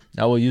 Okay.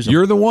 I will use them.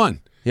 You're the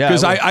one. Yeah,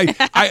 Because I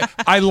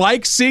I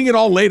like seeing it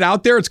all laid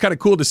out there. It's kind of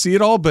cool to see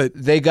it all, but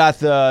They got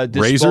the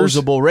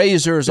disposable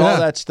razors, Yeah. all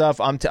that stuff.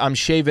 I'm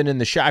shaving in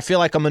the shower. I feel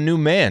like I'm a new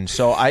man.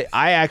 So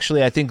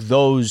I think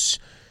those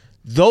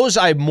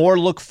I more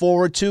look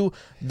forward to.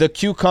 The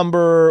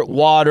cucumber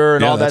water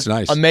and Yeah, all that's that.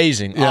 nice.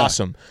 Amazing. Yeah.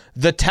 Awesome.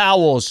 The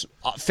towels,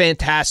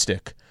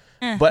 fantastic.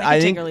 But I I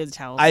can think take or leave the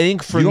towels. I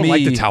think for you don't me,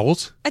 like the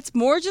towels? It's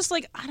more just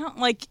like I don't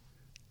like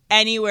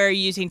anywhere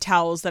using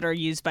towels that are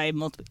used by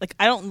multiple. Like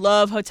I don't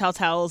love hotel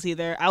towels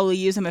either. I will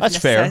use them if That's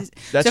fair.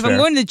 necessary. That's so if fair. I'm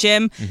going to the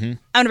gym, I'm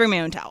gonna bring my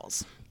own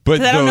towels. But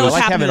 'Cause I don't know those- what's I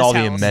like happening having to all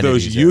those the towels.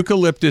 amenities. Those there.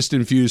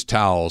 eucalyptus-infused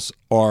towels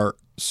are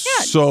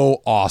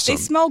so awesome.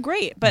 They smell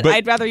great, but But-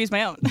 I'd rather use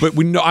my own. But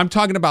we know I'm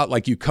talking about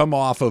like you come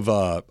off of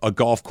a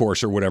golf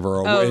course or whatever,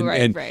 Oh,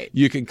 and right.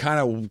 you can kind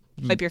of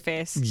Wipe your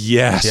face.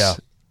 yes. Yeah.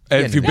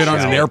 And if you've been on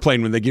an shower.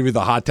 airplane when they give you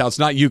the hot towel, it's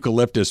not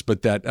eucalyptus,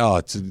 but that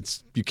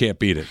it's you can't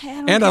beat it.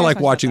 don't And I care like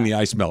as much watching about the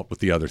ice melt with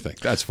the other thing.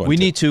 That's fun.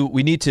 we too.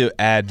 need to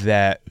add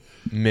that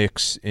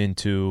mix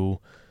into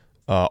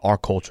our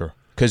culture,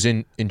 because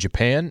in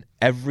Japan,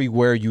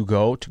 everywhere you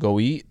go to go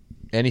eat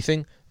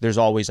anything, there's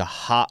always a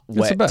hot,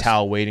 the wet best.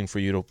 towel waiting for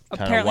you to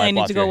kind Apparently, of wipe I need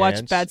off to go your watch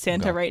hands. Bad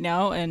Santa Go. right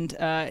now, and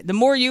the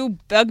more you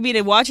bug me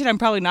to watch it, I'm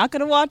probably not going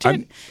to watch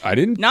it. I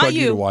didn't Not bug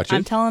you to watch it.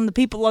 I'm telling the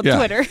people on Yeah.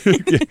 Twitter.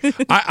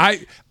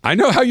 I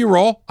know how you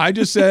roll. I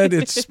just said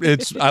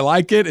it's I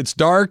like it. It's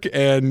dark,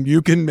 and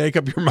you can make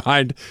up your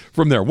mind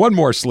from there. One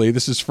more, Slee.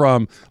 This is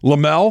from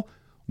Lamel.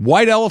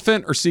 White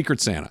Elephant or Secret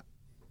Santa?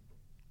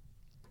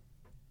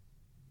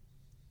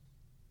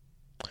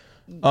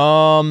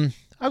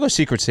 I'll go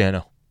Secret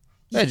Santa.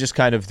 Yeah, just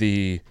kind of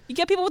the You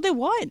get people what they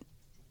want.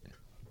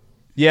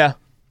 yeah,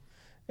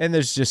 and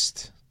there's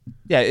just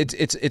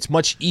it's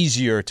much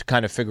easier to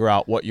kind of figure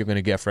out what you're going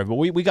to get for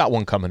everybody. We got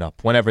one coming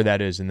up, whenever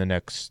that is in the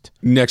next.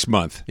 Next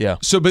month. Yeah.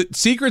 So, but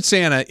Secret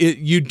Santa,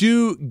 you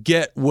do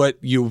get what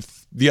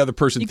the other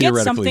person You get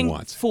theoretically something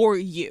wants. for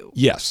you.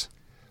 Yes.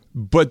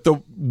 But the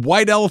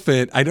white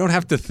elephant, I don't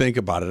have to think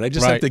about it. I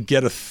just have Right. to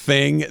get a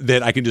thing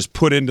that I can just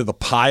put into the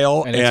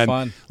pile, And it's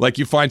fun. like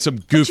you find some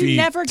goofy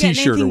never get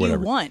T-shirt or anything you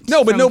whatever. want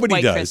No, but from nobody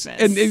White does.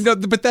 Christmas.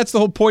 And but that's the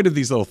whole point of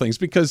these little things,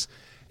 because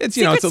it's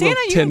Secret it's a Santa,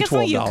 little you can $10, get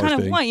something you $12 kind of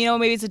thing. want. You know,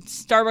 maybe it's a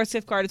Starbucks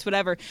gift card. It's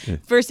whatever.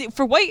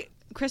 For White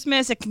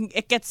Christmas,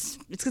 it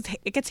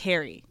gets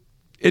hairy.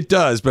 It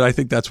does, but I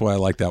think that's why I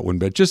like that one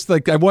bit. Just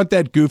like I want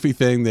that goofy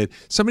thing that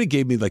somebody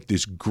gave me, like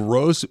this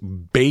gross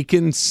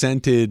bacon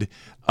scented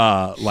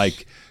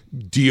like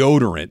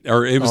deodorant,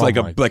 or it was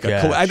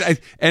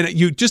and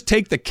you just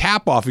take the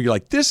cap off and you're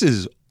like, this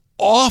is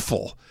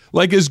awful.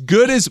 Like as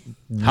good as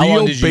How real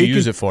long did you bacon,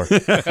 use it for?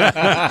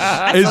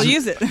 I still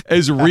use it.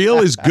 as real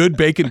as good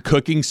bacon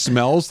cooking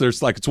smells.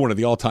 There's like, it's one of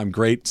the all-time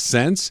great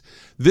scents.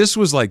 This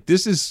was like,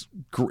 it's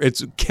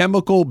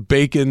chemical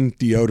bacon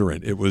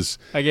deodorant. It was.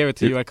 I gave it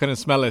to you. I couldn't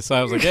smell it, so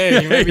I was like,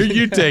 hey, maybe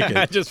you take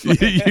it. Just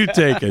you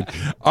take it.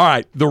 All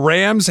right, the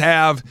Rams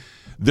have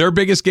their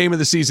biggest game of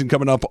the season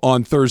coming up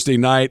on Thursday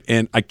night,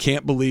 and I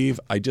can't believe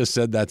I just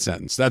said that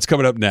sentence. That's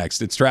coming up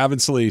next. It's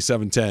Travis Lee,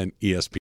 710 ESPN.